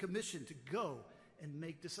related to the commission to go and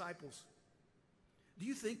make disciples. Do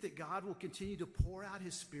you think that God will continue to pour out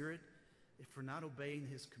his Spirit if we're not obeying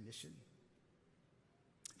his commission?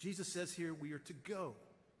 Jesus says here we are to go.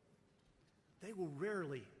 They will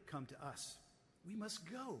rarely come to us. We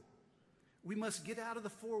must go. We must get out of the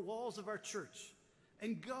four walls of our church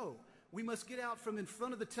and go. We must get out from in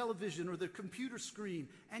front of the television or the computer screen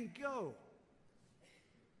and go.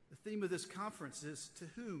 The theme of this conference is, To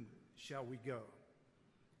whom shall we go?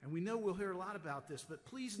 And we know we'll hear a lot about this, but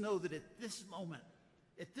please know that at this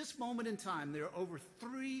moment in time, there are over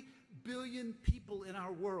 3 billion people in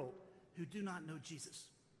our world who do not know Jesus.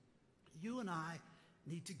 You and I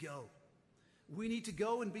need to go. We need to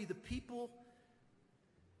go and be the people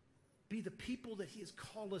that he has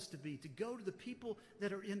called us to go to the people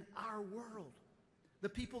that are in our world, the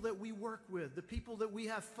people that we work with, the people that we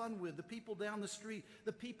have fun with, the people down the street,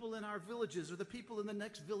 the people in our villages, or the people in the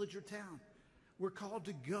next village or town. We're called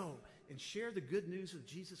to go and share the good news of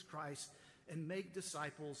Jesus Christ and make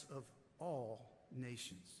disciples of all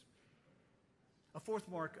nations. A fourth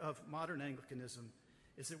mark of modern Anglicanism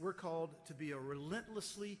is that we're called to be a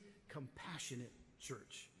relentlessly compassionate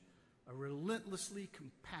church. A relentlessly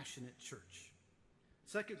compassionate church.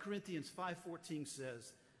 2 Corinthians 5:14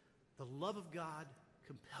 says, The love of God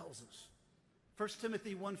compels us. 1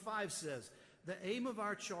 Timothy 1:5 says, The aim of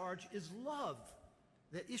our charge is love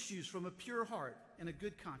that issues from a pure heart and a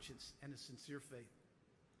good conscience and a sincere faith.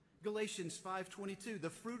 Galatians 5:22, the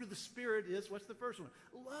fruit of the Spirit is, what's the first one?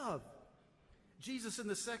 Love. Jesus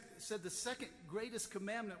said the second greatest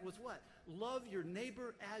commandment was what? Love your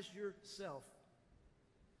neighbor as yourself.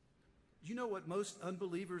 Do you know what most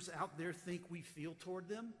unbelievers out there think we feel toward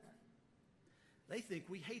them? They think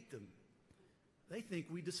we hate them. They think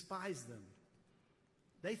we despise them.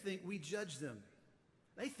 They think we judge them.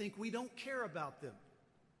 They think we don't care about them.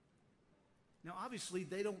 Now, obviously,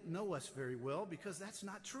 they don't know us very well because that's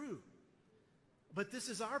not true. But this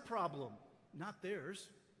is our problem, not theirs.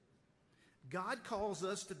 God calls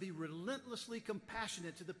us to be relentlessly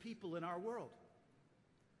compassionate to the people in our world.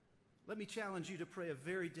 Let me challenge you to pray a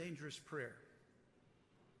very dangerous prayer.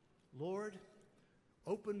 Lord,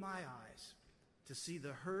 open my eyes to see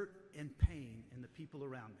the hurt and pain in the people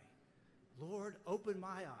around me. Lord, open my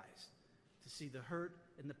eyes to see the hurt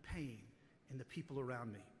and the pain in the people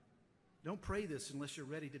around me. Don't pray this unless you're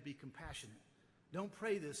ready to be compassionate. Don't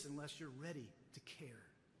pray this unless you're ready to care.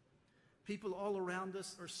 People all around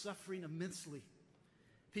us are suffering immensely.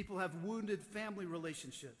 People have wounded family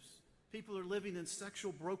relationships. People are living in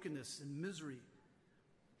sexual brokenness and misery.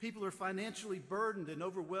 People are financially burdened and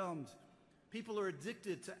overwhelmed. People are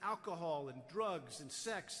addicted to alcohol and drugs and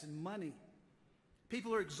sex and money.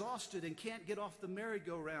 People are exhausted and can't get off the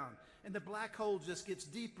merry-go-round, and the black hole just gets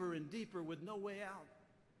deeper and deeper with no way out.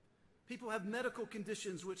 People have medical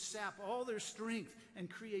conditions which sap all their strength and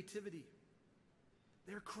creativity.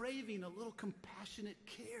 They're craving a little compassionate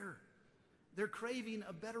care. They're craving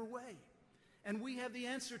a better way. And we have the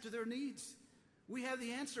answer to their needs. We have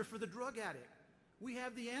the answer for the drug addict. We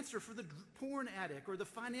have the answer for the porn addict or the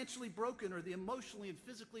financially broken or the emotionally and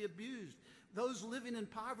physically abused, those living in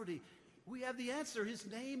poverty. We have the answer. His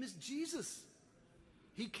name is Jesus.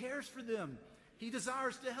 He cares for them. He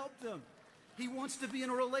desires to help them. He wants to be in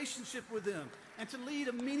a relationship with them and to lead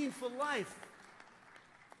a meaningful life.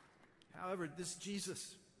 However, this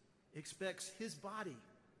Jesus expects his body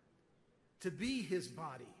to be his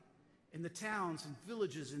body in the towns and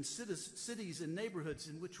villages and cities and neighborhoods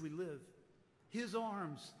in which we live. His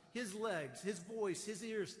arms, his legs, his voice, his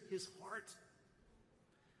ears, his heart.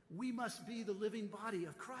 We must be the living body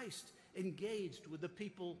of Christ, engaged with the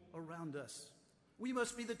people around us. We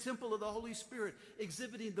must be the temple of the Holy Spirit,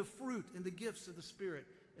 exhibiting the fruit and the gifts of the Spirit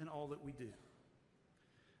in all that we do.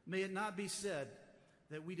 May it not be said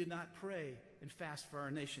that we did not pray and fast for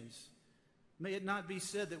our nations. May it not be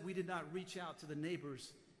said that we did not reach out to the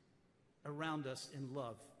neighbors around us in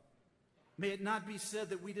love. May it not be said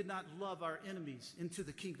that we did not love our enemies into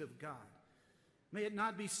the kingdom of God. May it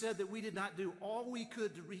not be said that we did not do all we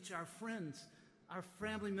could to reach our friends, our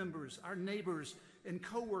family members, our neighbors, and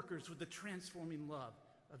co-workers with the transforming love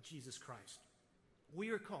of Jesus Christ. We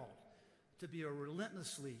are called to be a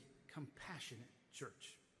relentlessly compassionate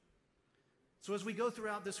church. So as we go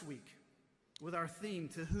throughout this week with our theme,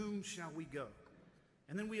 To Whom Shall We Go?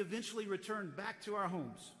 And then we eventually return back to our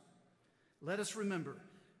homes, let us remember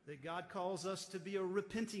that God calls us to be a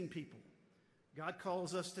repenting people. God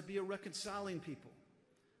calls us to be a reconciling people.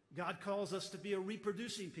 God calls us to be a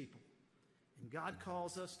reproducing people. And God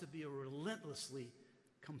calls us to be a relentlessly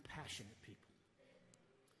compassionate people.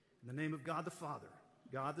 In the name of God the Father,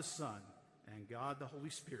 God the Son, and God the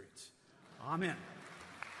Holy Spirit. Amen.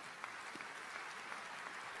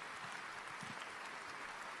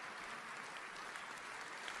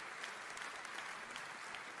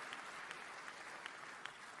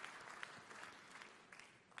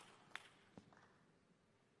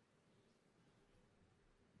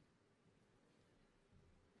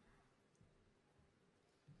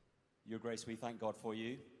 Your Grace, we thank God for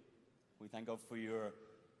you. We thank God for your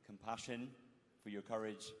compassion, for your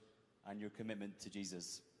courage, and your commitment to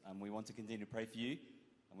Jesus. And we want to continue to pray for you,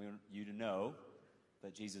 and we want you to know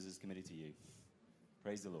that Jesus is committed to you.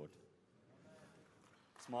 Praise the Lord.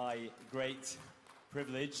 It's my great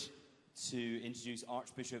privilege to introduce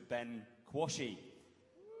Archbishop Ben Kwashi.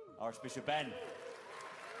 Archbishop Ben.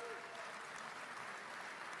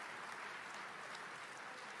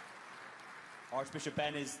 Archbishop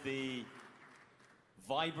Ben is the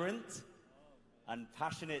vibrant and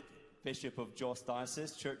passionate Bishop of Jos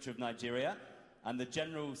Diocese, Church of Nigeria, and the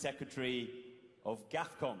General Secretary of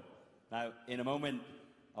Gafcon. Now, in a moment,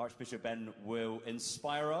 Archbishop Ben will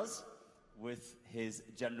inspire us with his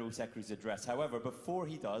General Secretary's address. However, before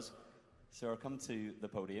he does, sir, come to the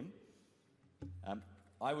podium.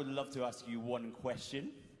 I would love to ask you one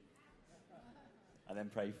question and then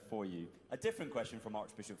pray for you. A different question from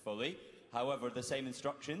Archbishop Foley. However, the same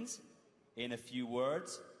instructions in a few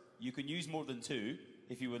words. You can use more than two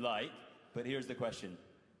if you would like, but here's the question.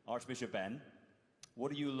 Archbishop Ben, what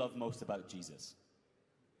do you love most about Jesus?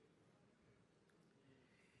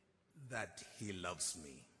 that he loves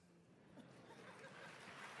me.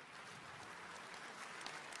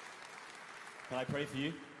 Can I pray for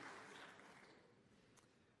you?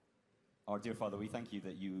 Our dear Father, we thank you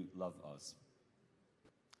that you love us.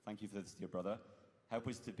 Thank you for this, dear brother. Help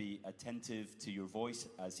us to be attentive to your voice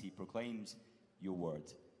as he proclaims your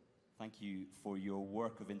word. Thank you for your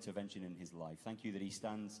work of intervention in his life. Thank you that he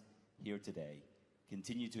stands here today.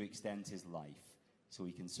 Continue to extend his life so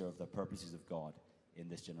he can serve the purposes of God in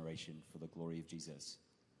this generation for the glory of Jesus.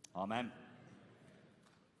 Amen.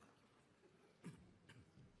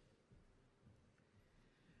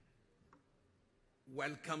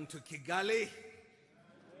 Welcome to Kigali.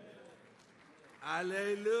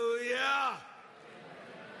 Hallelujah.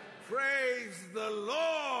 Praise the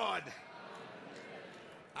Lord.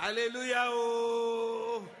 Hallelujah.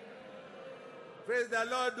 Oh. Praise the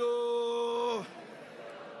Lord. Oh.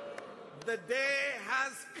 The day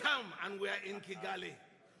has come and we are in Kigali.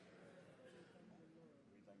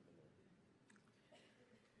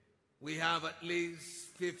 We have at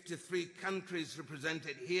least 53 countries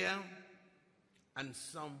represented here, and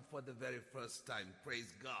some for the very first time.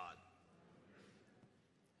 Praise God.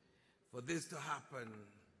 For this to happen,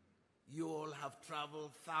 you all have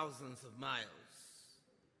traveled thousands of miles.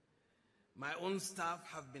 My own staff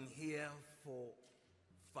have been here for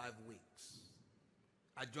 5 weeks.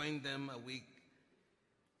 I joined them a week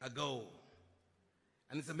ago.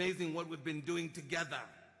 And it's amazing what we've been doing together.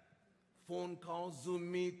 Phone calls,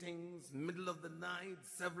 Zoom meetings, middle of the night,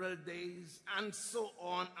 several days, and so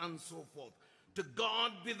on and so forth. To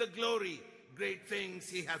God be the glory, great things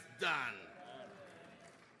he has done.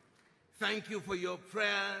 Thank you for your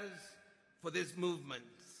prayers for this movement.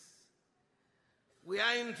 We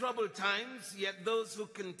are in troubled times, yet those who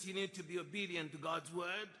continue to be obedient to God's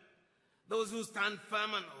word, those who stand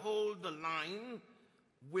firm and hold the line,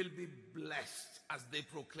 will be blessed as they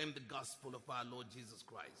proclaim the gospel of our Lord Jesus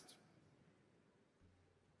Christ.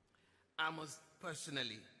 I must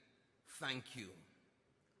personally thank you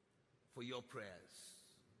for your prayers.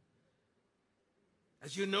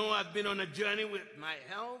 As you know, I've been on a journey with my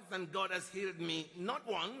health, and God has healed me not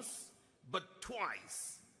once, but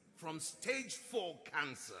twice from stage 4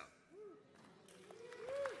 cancer.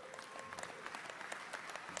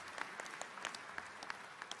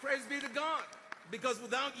 Praise be to God, because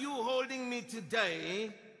without you holding me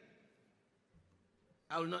today,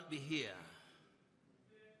 I will not be here.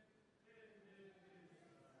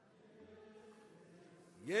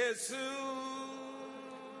 Yesu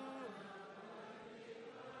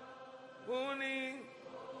Uni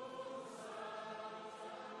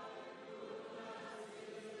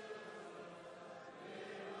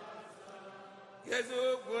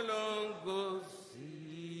Yesu Kulongosi.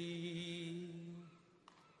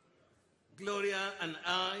 Gloria and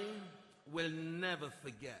I will never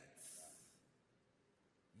forget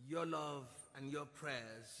your love and your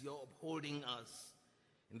prayers, your upholding us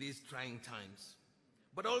in these trying times.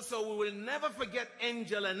 But also we will never forget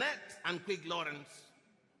Angel Annette and Quick Lawrence,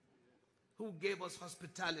 who gave us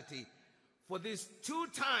hospitality for these 2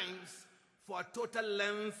 times for a total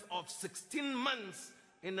length of 16 months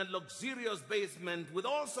in a luxurious basement with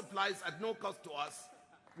all supplies at no cost to us.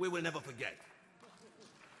 We will never forget.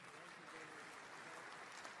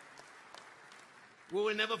 We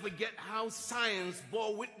will never forget how science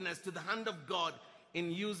bore witness to the hand of God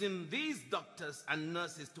in using these doctors and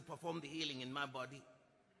nurses to perform the healing in my body.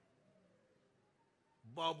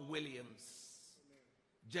 Bob Williams,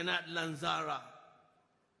 Janet Lanzara,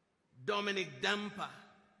 Dominic Dempa,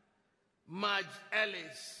 Madge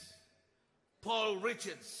Ellis, Paul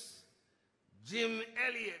Richards, Jim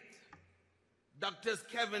Elliott, Doctors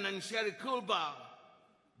Kevin and Sherry Kulbau,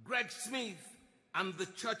 Greg Smith, and the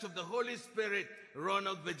Church of the Holy Spirit,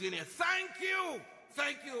 Roanoke, Virginia. Thank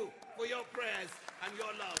you for your prayers and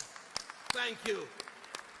your love. Thank you.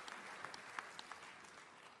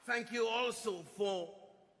 Thank you also for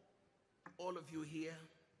all of you here,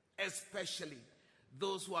 especially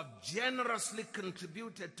those who have generously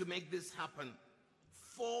contributed to make this happen.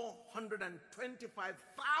 $425,000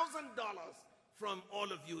 from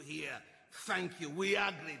all of you here. Thank you. We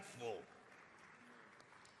are grateful.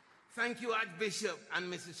 Thank you, Archbishop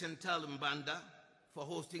and Mrs. Chantal Mbanda, for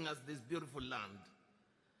hosting us this beautiful land.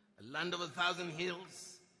 A land of 1,000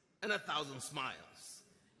 hills and 1,000 smiles.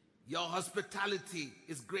 Your hospitality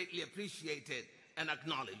is greatly appreciated and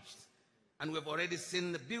acknowledged. And we've already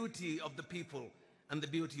seen the beauty of the people and the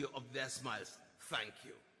beauty of their smiles. Thank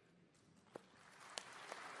you.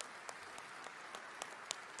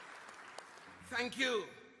 Thank you,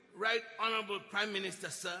 Right Honorable Prime Minister,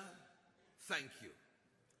 sir. Thank you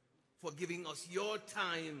for giving us your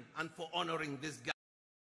time and for honoring this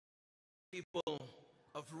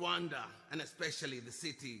Rwanda, and especially the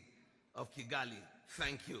city of Kigali.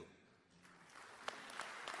 Thank you.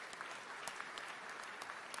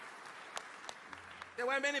 There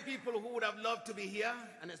were many people who would have loved to be here,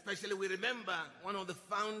 and especially we remember one of the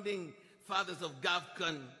founding fathers of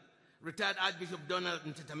Gafcon, retired Archbishop Donald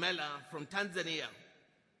Ntetemela from Tanzania.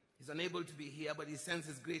 He's unable to be here, but he sends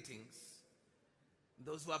his greetings.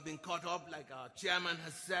 Those who have been caught up, like our chairman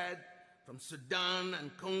has said, from Sudan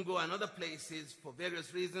and Congo and other places for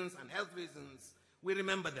various reasons and health reasons, we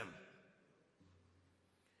remember them.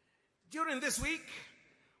 During this week,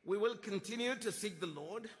 we will continue to seek the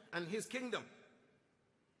Lord and his kingdom,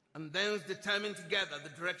 and then determine together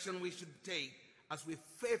the direction we should take as we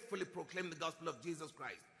faithfully proclaim the gospel of Jesus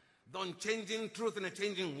Christ, the unchanging truth in a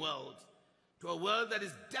changing world, to a world that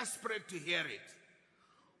is desperate to hear it.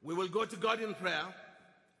 We will go to God in prayer,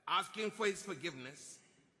 asking for his forgiveness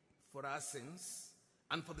for our sins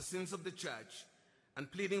and for the sins of the church,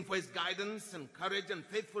 and pleading for his guidance and courage and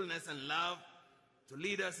faithfulness and love to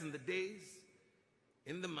lead us in the days,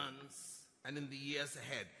 in the months, and in the years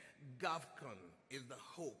ahead. Gafcon is the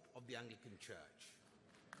hope of the Anglican Church.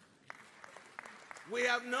 We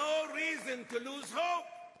have no reason to lose hope,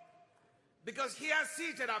 because here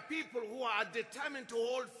seated are people who are determined to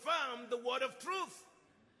hold firm the word of truth.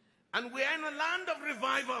 And we are in a land of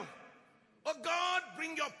revival. Oh God,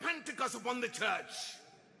 bring your Pentecost upon the church.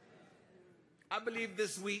 I believe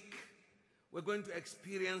this week we're going to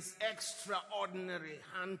experience extraordinary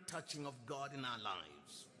hand-touching of God in our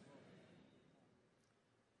lives.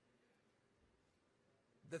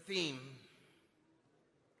 The theme,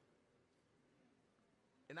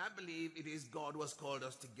 and I believe it is God who has called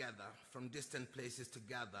us together from distant places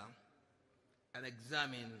together and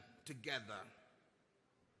examine together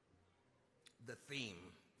the theme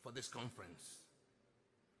for this conference.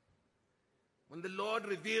 When the Lord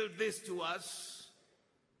revealed this to us,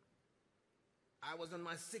 I was on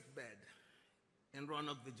my sick bed in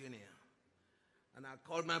Roanoke, Virginia. And I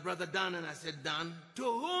called my brother Dan and I said, Dan, to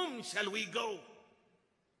whom shall we go?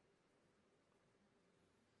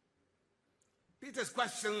 Peter's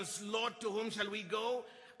questions, Lord, to whom shall we go?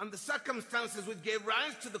 And the circumstances which gave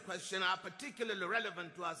rise to the question are particularly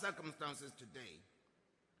relevant to our circumstances today.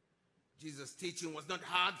 Jesus' teaching was not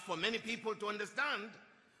hard for many people to understand,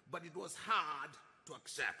 but it was hard to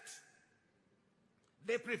accept.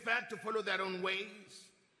 They preferred to follow their own ways,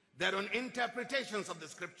 their own interpretations of the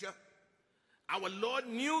scripture. Our Lord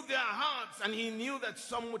knew their hearts, and he knew that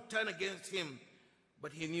some would turn against him,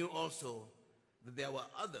 but he knew also that there were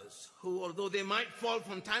others who, although they might fall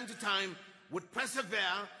from time to time, would persevere,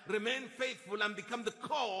 remain faithful, and become the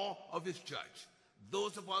core of his church.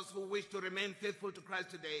 Those of us who wish to remain faithful to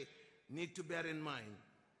Christ today need to bear in mind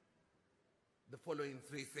the following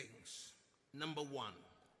three things. Number one,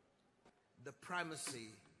 the primacy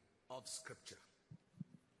of Scripture.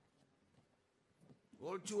 We're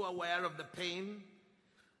all too aware of the pain,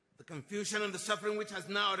 the confusion, and the suffering which has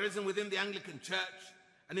now arisen within the Anglican Church,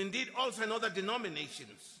 and indeed also in other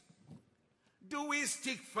denominations. Do we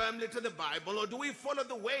stick firmly to the Bible, or do we follow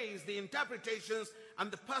the ways, the interpretations,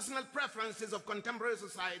 and the personal preferences of contemporary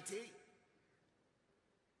society?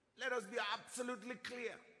 Let us be absolutely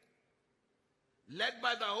clear. Led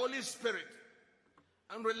by the Holy Spirit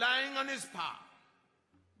and relying on his power,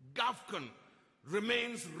 Gafcon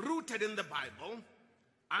remains rooted in the Bible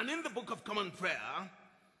and in the Book of Common Prayer,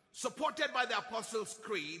 supported by the Apostles'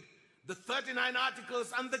 Creed, the 39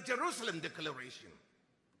 Articles, and the Jerusalem Declaration.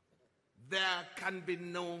 There can be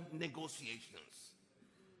no negotiations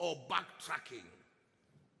or backtracking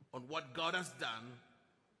on what God has done,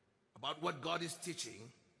 about what God is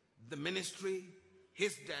teaching, the ministry,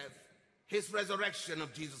 his death, his resurrection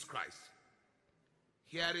of Jesus Christ.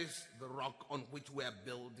 Here is the rock on which we are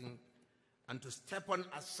building, and to step on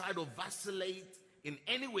aside or vacillate in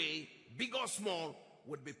any way, big or small,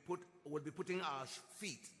 would be putting our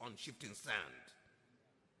feet on shifting sand,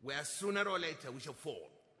 where sooner or later we shall fall.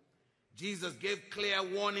 Jesus gave clear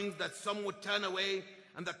warnings that some would turn away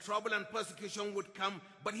and that trouble and persecution would come,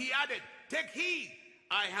 but he added, take heed,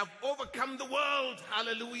 I have overcome the world,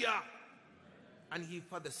 hallelujah. And he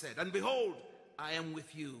further said, and behold, I am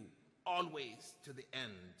with you always to the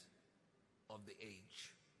end of the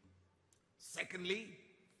age. Secondly,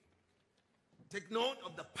 take note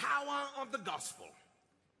of the power of the gospel.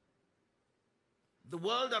 The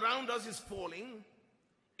world around us is falling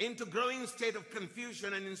into growing state of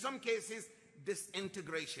confusion and in some cases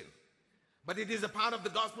disintegration. But it is a part of the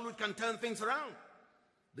gospel which can turn things around.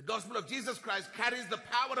 The gospel of Jesus Christ carries the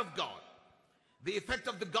power of God. The effect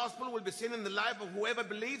of the gospel will be seen in the life of whoever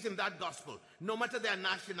believes in that gospel, no matter their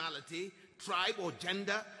nationality, tribe, or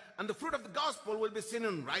gender, And the fruit of the gospel will be seen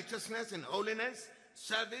in righteousness, in holiness,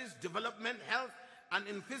 service, development, health, and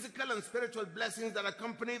in physical and spiritual blessings that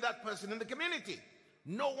accompany that person in the community.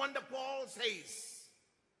 No wonder Paul says,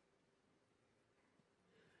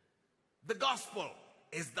 the gospel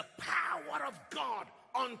is the power of God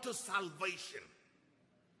unto salvation.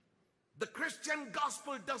 The Christian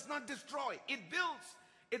gospel does not destroy, it builds.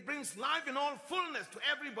 It brings life in all fullness to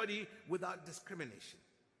everybody without discrimination.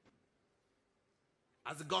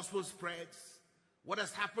 As the gospel spreads, what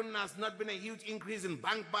has happened has not been a huge increase in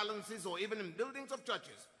bank balances or even in buildings of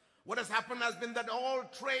churches. What has happened has been that all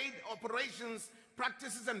trade, operations,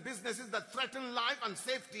 practices, and businesses that threaten life and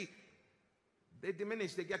safety, they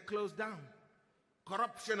diminish, they get closed down.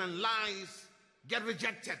 Corruption and lies get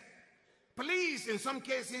rejected. Police, in some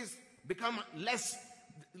cases,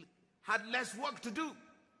 had less work to do.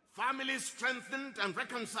 Families strengthened and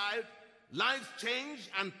reconciled. Lives changed,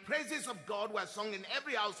 and praises of God were sung in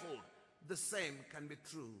every household. The same can be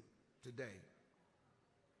true today.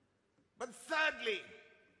 But thirdly,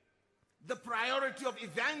 the priority of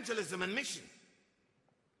evangelism and mission.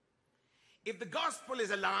 If the gospel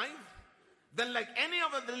is alive, then like any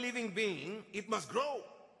other living being, it must grow.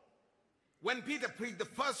 When Peter preached the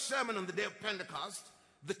first sermon on the day of Pentecost,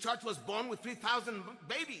 the church was born with 3,000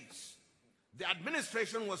 babies. The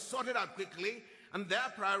administration was sorted out quickly, and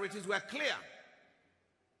their priorities were clear.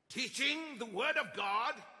 Teaching the word of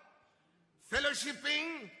God,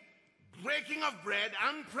 fellowshipping, breaking of bread,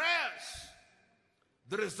 and prayers.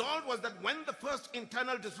 The result was that when the first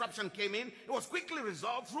internal disruption came in, it was quickly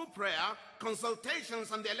resolved through prayer,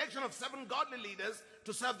 consultations, and the election of 7 godly leaders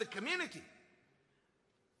to serve the community.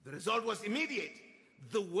 The result was immediate.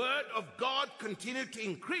 The word of God continued to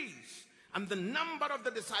increase, and the number of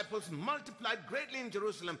the disciples multiplied greatly in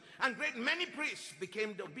Jerusalem, and great many priests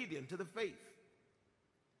became obedient to the faith.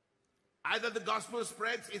 Either the gospel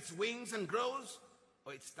spreads its wings and grows,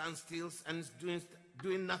 or it stands still and is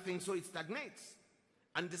doing nothing, so it stagnates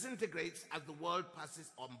and disintegrates as the world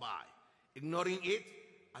passes on by, ignoring it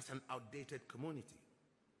as an outdated community.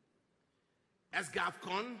 As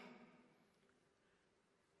Gafcon,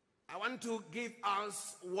 I want to give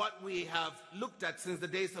us what we have looked at since the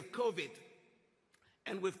days of COVID,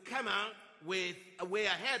 and we've come out with a way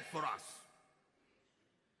ahead for us.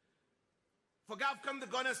 For Gafcon, the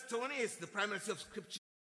cornerstone is the primacy of Scripture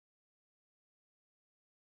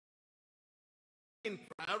in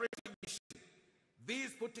priority of mission.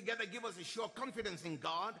 These put together give us a sure confidence in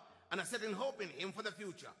God and a certain hope in Him for the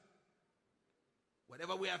future.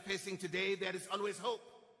 Whatever we are facing today, there is always hope.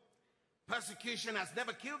 Persecution has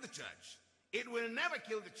never killed the church. It will never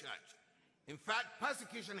kill the church. In fact,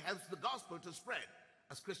 persecution helps the gospel to spread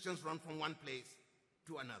as Christians run from one place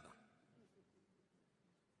to another.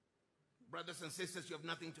 Brothers and sisters, you have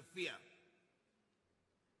nothing to fear.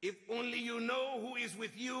 If only you know who is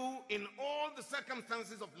with you in all the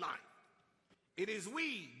circumstances of life. It is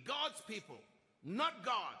we, God's people, not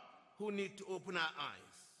God, who need to open our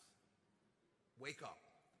eyes. Wake up.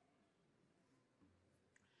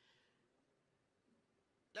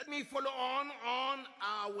 Let me follow on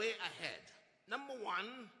our way ahead. Number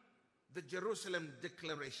one, the Jerusalem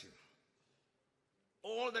Declaration.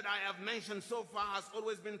 All that I have mentioned so far has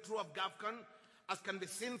always been true of Gafcon, as can be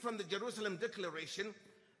seen from the Jerusalem Declaration,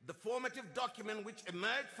 the formative document which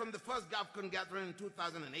emerged from the first Gafcon gathering in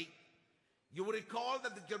 2008. You will recall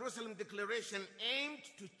that the Jerusalem Declaration aimed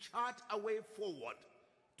to chart a way forward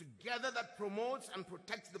together that promotes and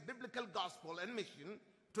protects the biblical gospel and mission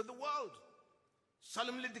to the world,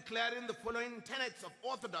 solemnly declaring the following tenets of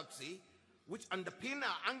orthodoxy which underpin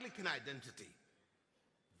our Anglican identity.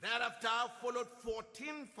 Thereafter followed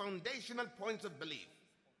 14 foundational points of belief,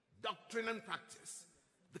 doctrine and practice.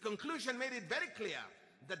 The conclusion made it very clear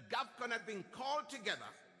that Gafcon had been called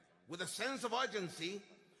together with a sense of urgency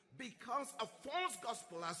because a false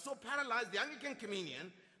gospel has so paralyzed the Anglican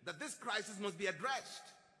Communion that this crisis must be addressed.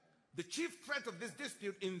 The chief threat of this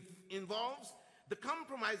dispute involves the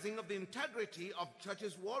compromising of the integrity of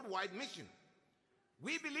churches' worldwide mission.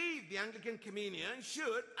 We believe the Anglican Communion should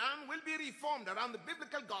and will be reformed around the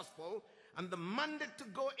biblical gospel and the mandate to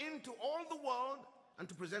go into all the world and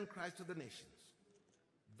to present Christ to the nations.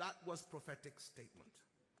 That was prophetic statement.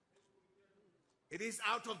 It is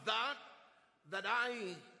out of that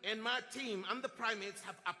I and my team and the primates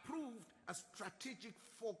have approved a strategic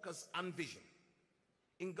focus and vision.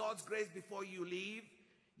 In God's grace, before you leave,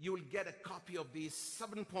 you will get a copy of these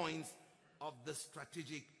 7 points of the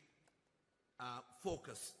strategic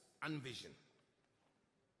focus and vision.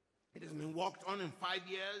 It has been worked on in 5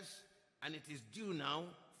 years, and it is due now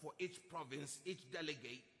for each province, each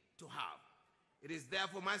delegate to have. It is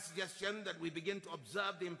therefore my suggestion that we begin to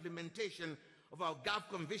observe the implementation of our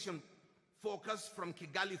Gafcon vision focus from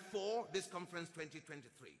Kigali 4, this conference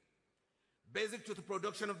 2023. Basic to the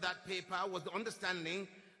production of that paper was the understanding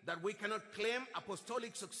that we cannot claim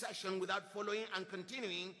apostolic succession without following and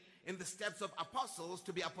continuing in the steps of apostles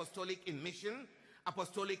to be apostolic in mission,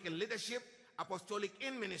 apostolic in leadership, apostolic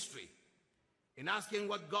in ministry. In asking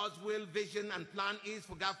what God's will, vision, and plan is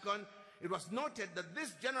for Gafcon, it was noted that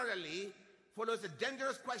this generally follows a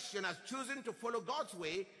dangerous question as choosing to follow God's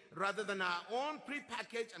way rather than our own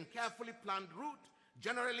prepackaged and carefully planned route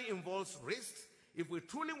generally involves risks. If we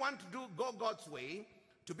truly want to go God's way,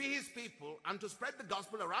 to be his people, and to spread the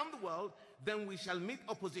gospel around the world, then we shall meet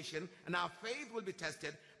opposition and our faith will be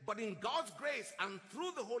tested. But in God's grace and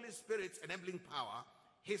through the Holy Spirit's enabling power,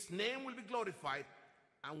 his name will be glorified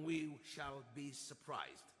and we shall be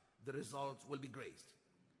surprised. The results will be great.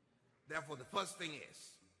 Therefore, the first thing is,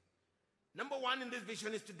 number one in this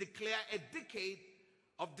vision is to declare a decade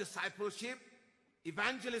of discipleship,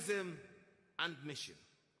 evangelism, and mission.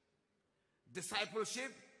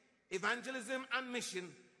 Discipleship, evangelism, and mission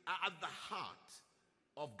are at the heart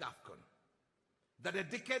of Gafcon. That a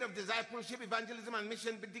decade of discipleship, evangelism, and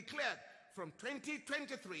mission be declared from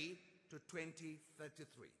 2023 to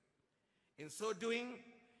 2033. In so doing,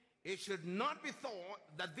 it should not be thought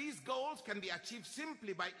that these goals can be achieved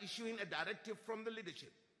simply by issuing a directive from the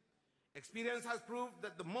leadership. Experience has proved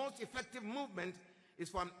that the most effective movement is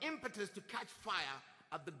for an impetus to catch fire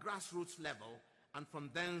at the grassroots level, and from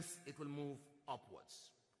thence it will move upwards.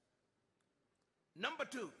 Number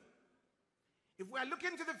two, if we are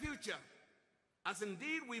looking to the future, as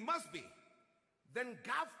indeed we must be, then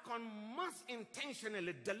Gafcon must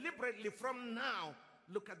intentionally, deliberately from now,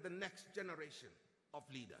 look at the next generation of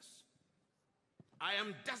leaders. I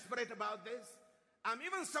am desperate about this. I'm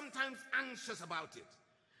even sometimes anxious about it.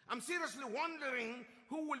 I'm seriously wondering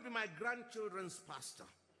who will be my grandchildren's pastor.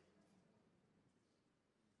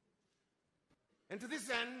 And to this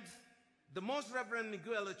end, the Most Reverend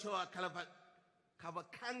Miguel Ochoa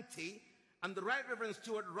Cavalcanti and the Right Reverend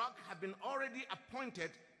Stuart Rock have been already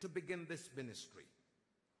appointed to begin this ministry.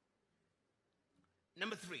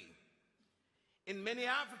 Number three, in many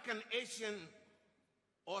African, Asian,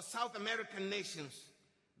 or South American nations,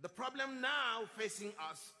 the problem now facing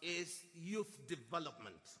us is youth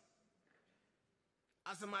development.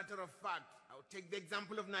 As a matter of fact, I'll take the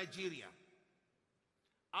example of Nigeria.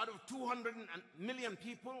 Out of 200 million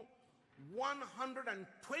people,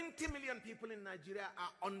 120 million people in Nigeria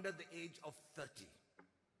are under the age of 30.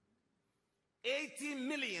 80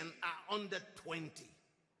 million are under 20.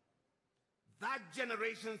 That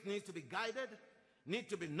generation needs to be guided, need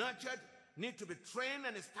to be nurtured, need to be trained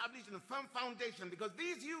and established in a firm foundation, because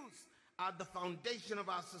these youths are the foundation of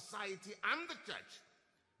our society and the church.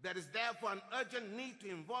 There is therefore an urgent need to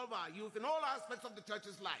involve our youth in all aspects of the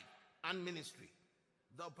church's life and ministry.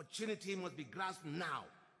 The opportunity must be grasped now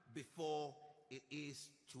before it is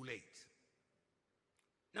too late.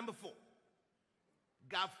 Number four,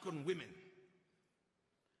 Gafcon women.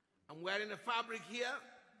 I'm wearing a fabric here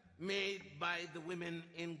made by the women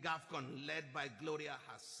in Gafcon, led by Gloria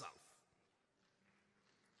herself.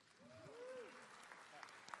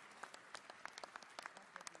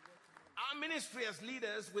 Our ministry as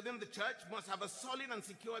leaders within the church must have a solid and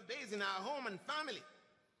secure base in our home and family.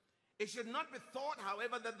 It should not be thought,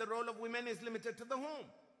 however, that the role of women is limited to the home.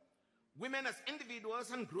 Women as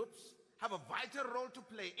individuals and groups have a vital role to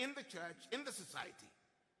play in the church, in the society.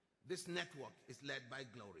 This network is led by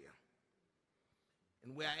Gloria.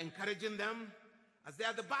 And we are encouraging them, as they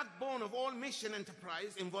are the backbone of all mission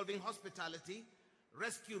enterprise involving hospitality,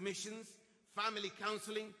 rescue missions, family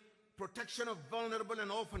counseling, protection of vulnerable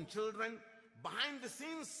and orphan children,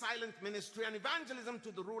 behind-the-scenes silent ministry, and evangelism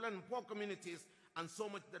to the rural and poor communities, and so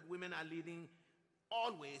much that women are leading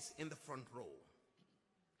always in the front row.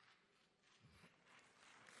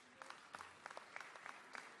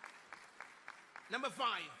 Number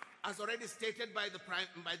five, as already stated by the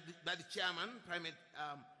chairman, Primate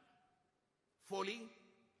Foley,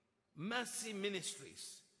 Mercy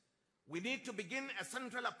Ministries. We need to begin a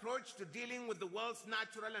central approach to dealing with the world's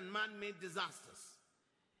natural and man-made disasters.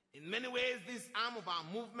 In many ways, this arm of our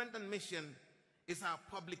movement and mission is our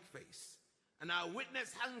public face, and our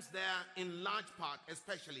witness hangs there in large part,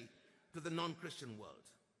 especially to the non-Christian world.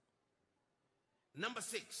 Number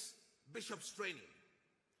six, bishops' training.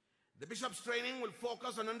 The bishops' training will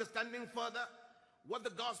focus on understanding further what the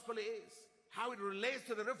gospel is, how it relates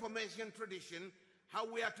to the Reformation tradition,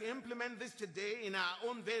 how we are to implement this today in our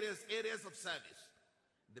own various areas of service.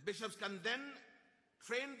 The bishops can then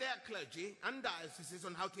train their clergy and dioceses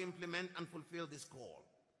on how to implement and fulfill this call.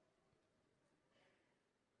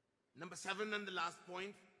 Number 7, and the last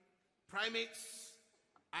point, primates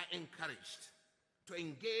are encouraged to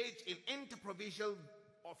engage in interprovincial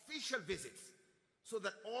official visits so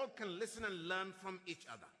that all can listen and learn from each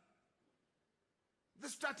other. The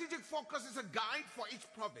strategic focus is a guide for each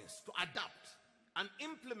province to adapt and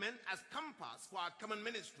implement as compass for our common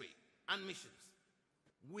ministry and missions.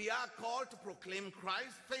 We are called to proclaim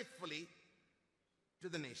Christ faithfully to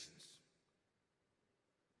the nations.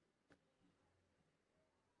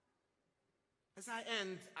 As I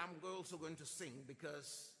end, I'm also going to sing,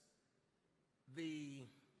 because the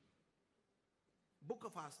book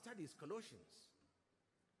of our study is Colossians.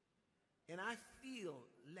 And I feel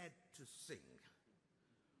led to sing.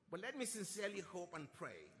 But let me sincerely hope and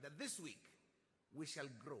pray that this week we shall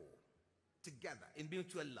grow together in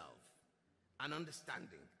mutual love and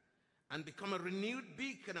understanding and become a renewed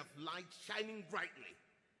beacon of light shining brightly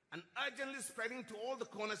and urgently spreading to all the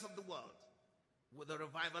corners of the world with a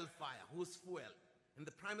revival fire whose fuel in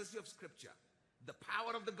the primacy of Scripture, the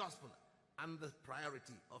power of the gospel, and the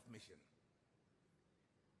priority of mission.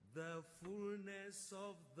 The fullness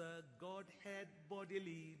of the Godhead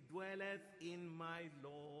bodily dwelleth in my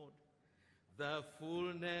Lord. The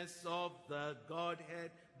fullness of the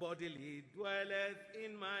Godhead bodily dwelleth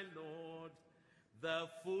in my Lord. The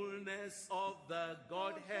fullness of the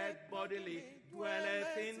Godhead bodily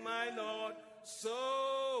dwelleth in my Lord.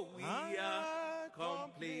 So we are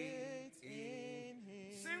complete in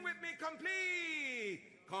Him. Sing with me, complete,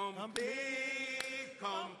 complete,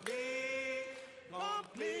 complete,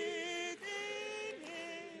 complete in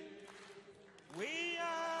Him. We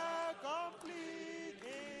are complete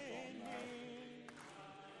in Him.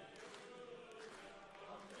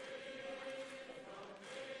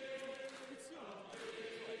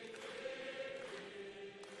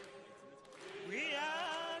 We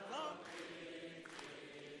are complete.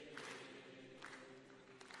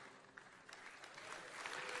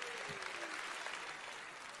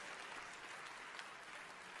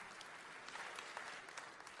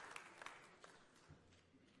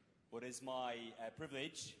 Well, it is my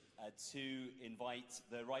privilege to invite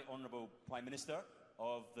the Right Honourable Prime Minister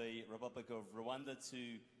of the Republic of Rwanda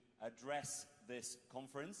to address this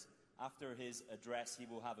conference. After his address, he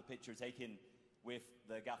will have a picture taken with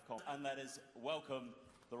the Gafcon. And let us welcome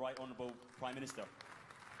the Right Honourable Prime Minister.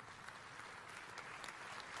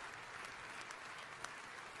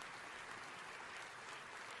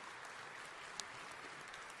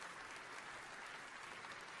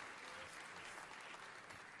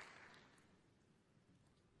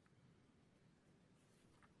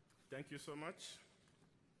 Thank you so much.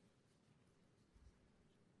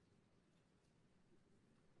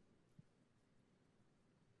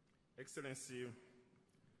 Excellency,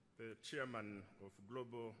 the Chairman of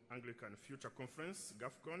Global Anglican Future Conference,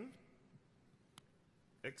 Gafcon,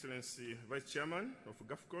 Excellency Vice Chairman of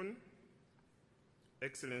Gafcon,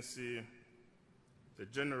 Excellency the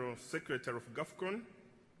General Secretary of Gafcon,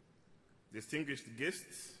 distinguished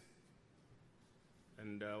guests,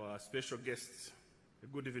 and our special guests,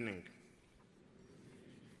 good evening.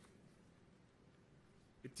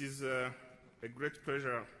 It is a great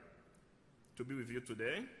pleasure to be with you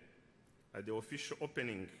today at the official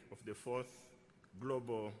opening of the 4th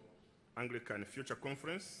Global Anglican Future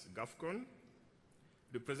Conference, Gafcon,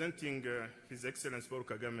 representing His Excellency Paul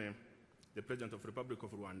Kagame, the President of the Republic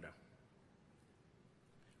of Rwanda.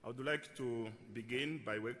 I would like to begin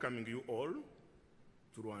by welcoming you all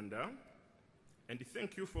to Rwanda and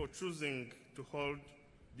thank you for choosing to hold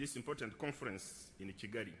this important conference in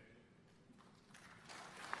Kigali.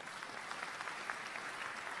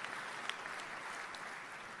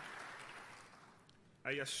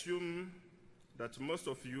 I assume that most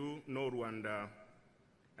of you know Rwanda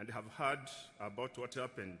and have heard about what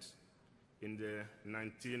happened in the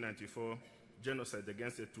 1994 genocide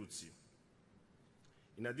against the Tutsi.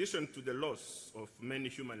 In addition to the loss of many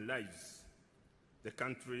human lives, the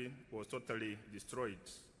country was totally destroyed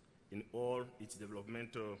in all its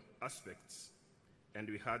developmental aspects, and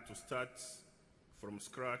we had to start from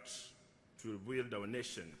scratch to rebuild our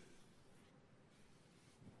nation.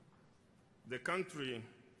 The country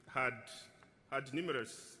had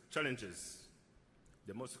numerous challenges,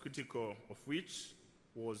 the most critical of which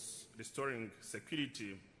was restoring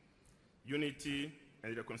security, unity,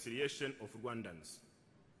 and reconciliation of Rwandans.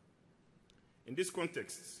 In this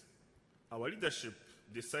context, our leadership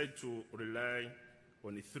decided to rely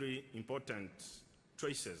on 3 important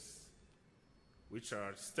choices, which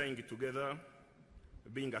are staying together,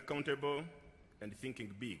 being accountable, and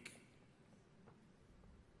thinking big.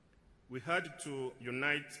 We had to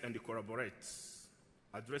unite and collaborate,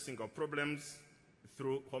 addressing our problems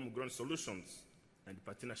through homegrown solutions and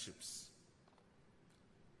partnerships.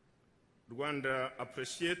 Rwanda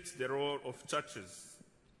appreciates the role of churches,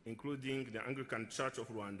 including the Anglican Church of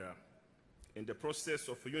Rwanda, in the process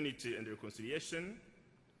of unity and reconciliation,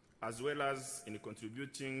 as well as in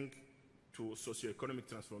contributing to socio-economic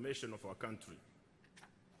transformation of our country.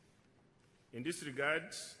 In this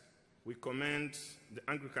regard, we commend the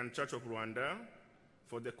Anglican Church of Rwanda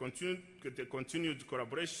for the continued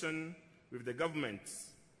collaboration with the government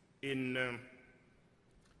in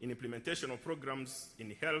implementation of programs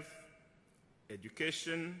in health,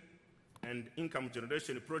 education, and income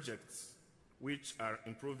generation projects which are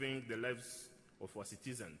improving the lives of our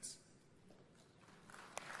citizens.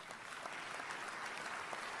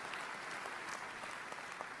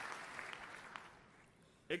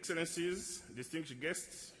 Excellencies, distinguished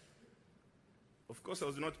guests, of course I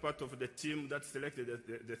was not part of the team that selected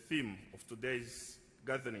the theme of today's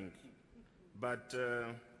gathering, but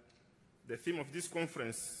the theme of this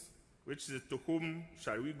conference, which is "To whom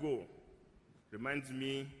shall we go?" reminds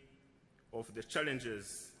me of the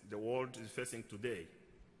challenges the world is facing today.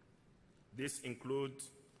 These include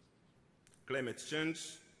climate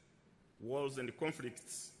change, wars and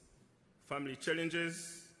conflicts, family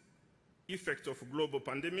challenges, effects of global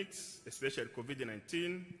pandemics, especially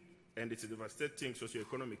COVID-19, and its devastating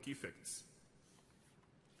socioeconomic effects.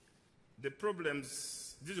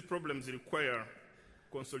 These problems require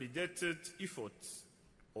consolidated efforts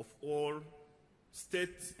of all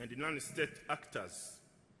state and non-state actors,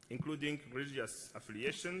 including religious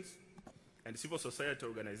affiliations and civil society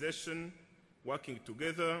organizations working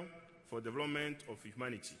together for the development of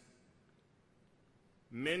humanity.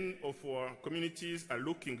 Many of our communities are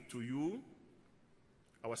looking to you,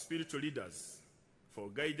 our spiritual leaders, for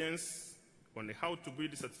guidance on how to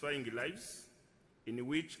build satisfying lives in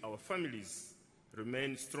which our families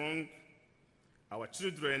remain strong, our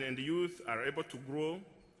children and youth are able to grow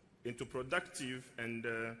into productive and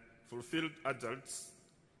fulfilled adults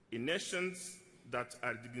in nations that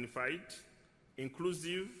are dignified,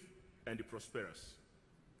 inclusive, and prosperous.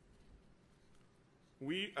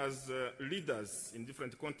 We as leaders in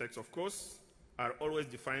different contexts, of course, are always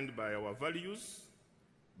defined by our values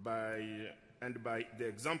and by the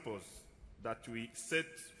examples that we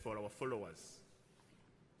set for our followers.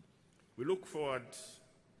 We look forward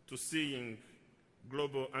to seeing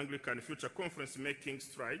Global Anglican Future Conference making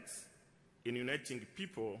strides in uniting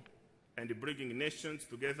people and bringing nations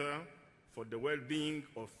together for the well-being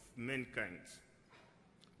of mankind.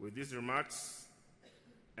 With these remarks,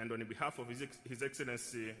 and on behalf of His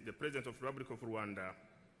Excellency, the President of the Republic of Rwanda,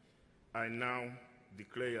 I now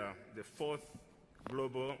declare the 4th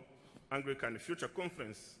Global Anglican Future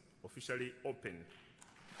Conference officially open.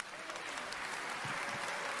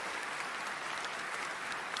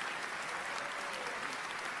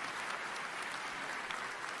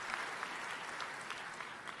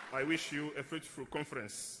 I wish you a fruitful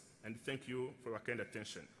conference and thank you for your kind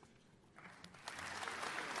attention.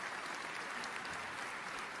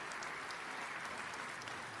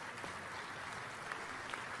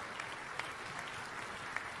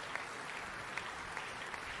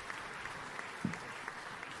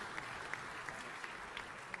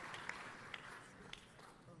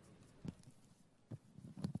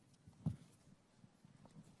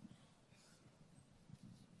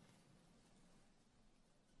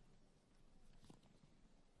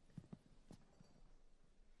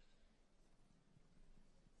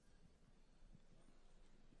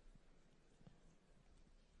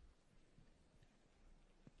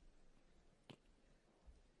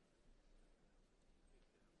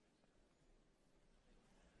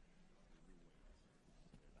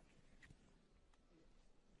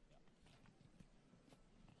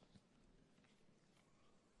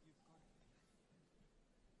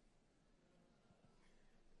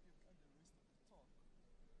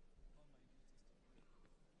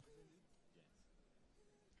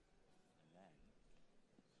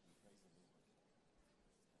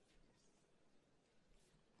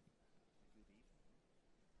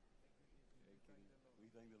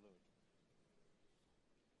 Thank the Lord.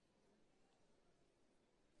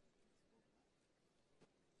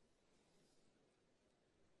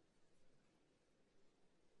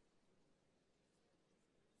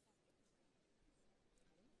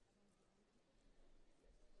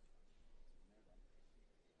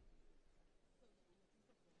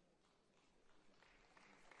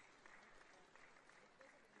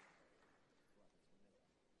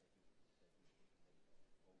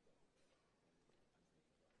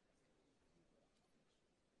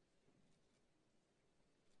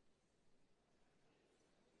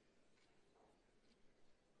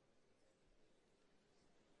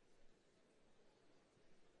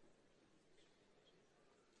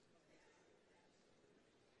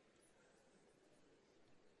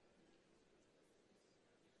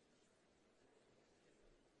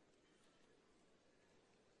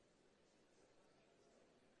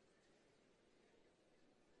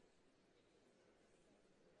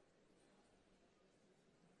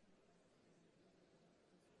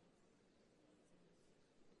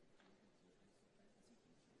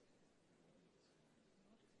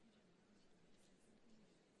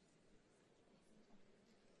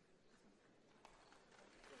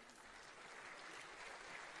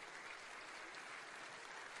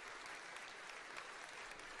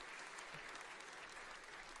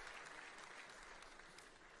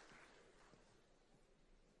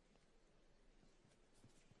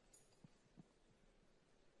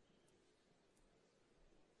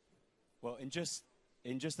 Well, in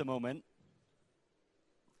just a moment,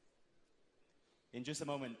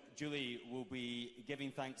 Julie will be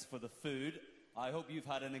giving thanks for the food. I hope you've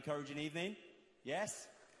had an encouraging evening. Yes?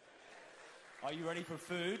 Are you ready for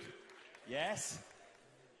food? Yes?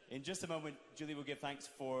 In just a moment, Julie will give thanks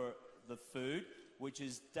for the food, which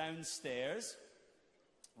is downstairs.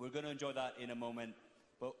 We're going to enjoy that in a moment.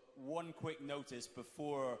 But one quick notice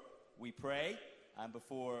before we pray and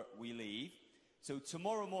before we leave. So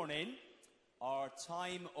tomorrow morning, our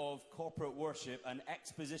time of corporate worship and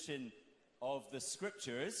exposition of the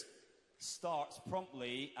scriptures starts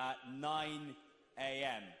promptly at 9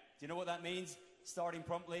 a.m. Do you know what that means? Starting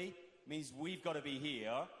promptly means we've got to be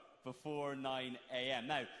here before 9 a.m.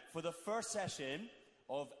 Now, for the first session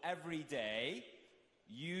of every day,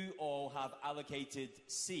 you all have allocated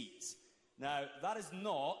seats. Now, that is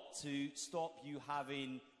not to stop you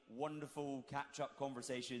having wonderful catch-up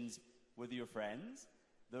conversations with your friends.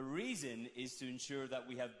 The reason is to ensure that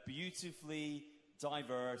we have beautifully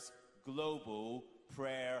diverse global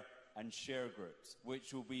prayer and share groups,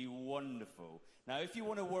 which will be wonderful. Now, if you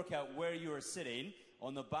want to work out where you are sitting,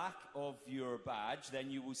 on the back of your badge, then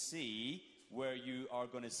you will see where you are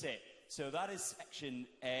going to sit. So that is section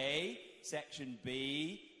A, section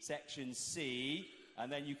B, section C,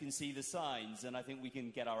 and then you can see the signs, and I think we can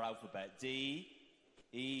get our alphabet. D,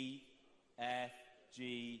 E, F,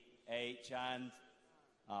 G, H, and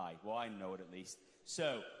I. Well, I know it at least.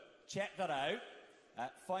 So, check that out.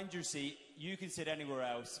 Find your seat. You can sit anywhere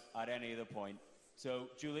else at any other point. So,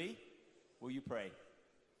 Julie, will you pray?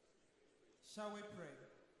 Shall we pray?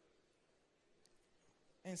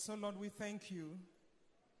 And so, Lord, we thank you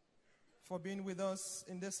for being with us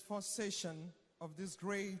in this first session of this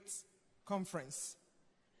great conference.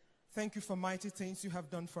 Thank you for mighty things you have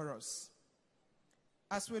done for us.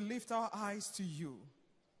 As we lift our eyes to you,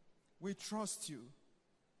 we trust you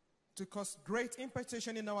to cause great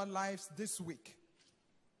impartation in our lives this week.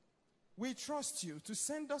 We trust you to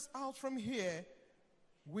send us out from here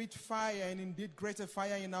with fire, and indeed greater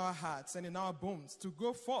fire in our hearts and in our bones, to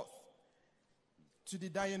go forth to the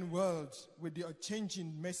dying world with the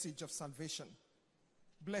unchanging message of salvation.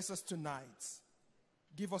 Bless us tonight.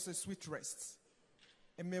 Give us a sweet rest.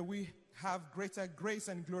 And may we have greater grace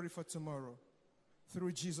and glory for tomorrow.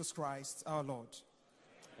 Through Jesus Christ, our Lord.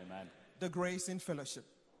 Amen. The grace in fellowship.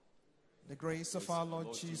 The grace of our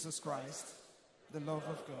Lord Jesus Christ, the love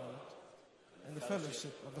of God, and the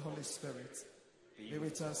fellowship of the Holy Spirit be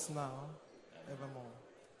with us now, evermore.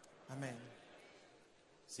 Amen.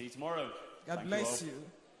 See you tomorrow. God bless you.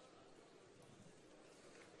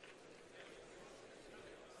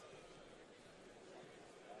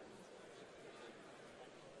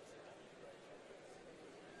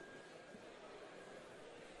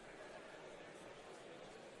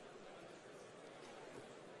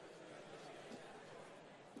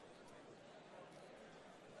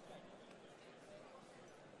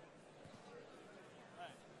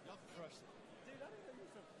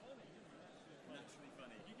 Naturally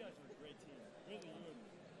funny. You guys were a great team. Really, you were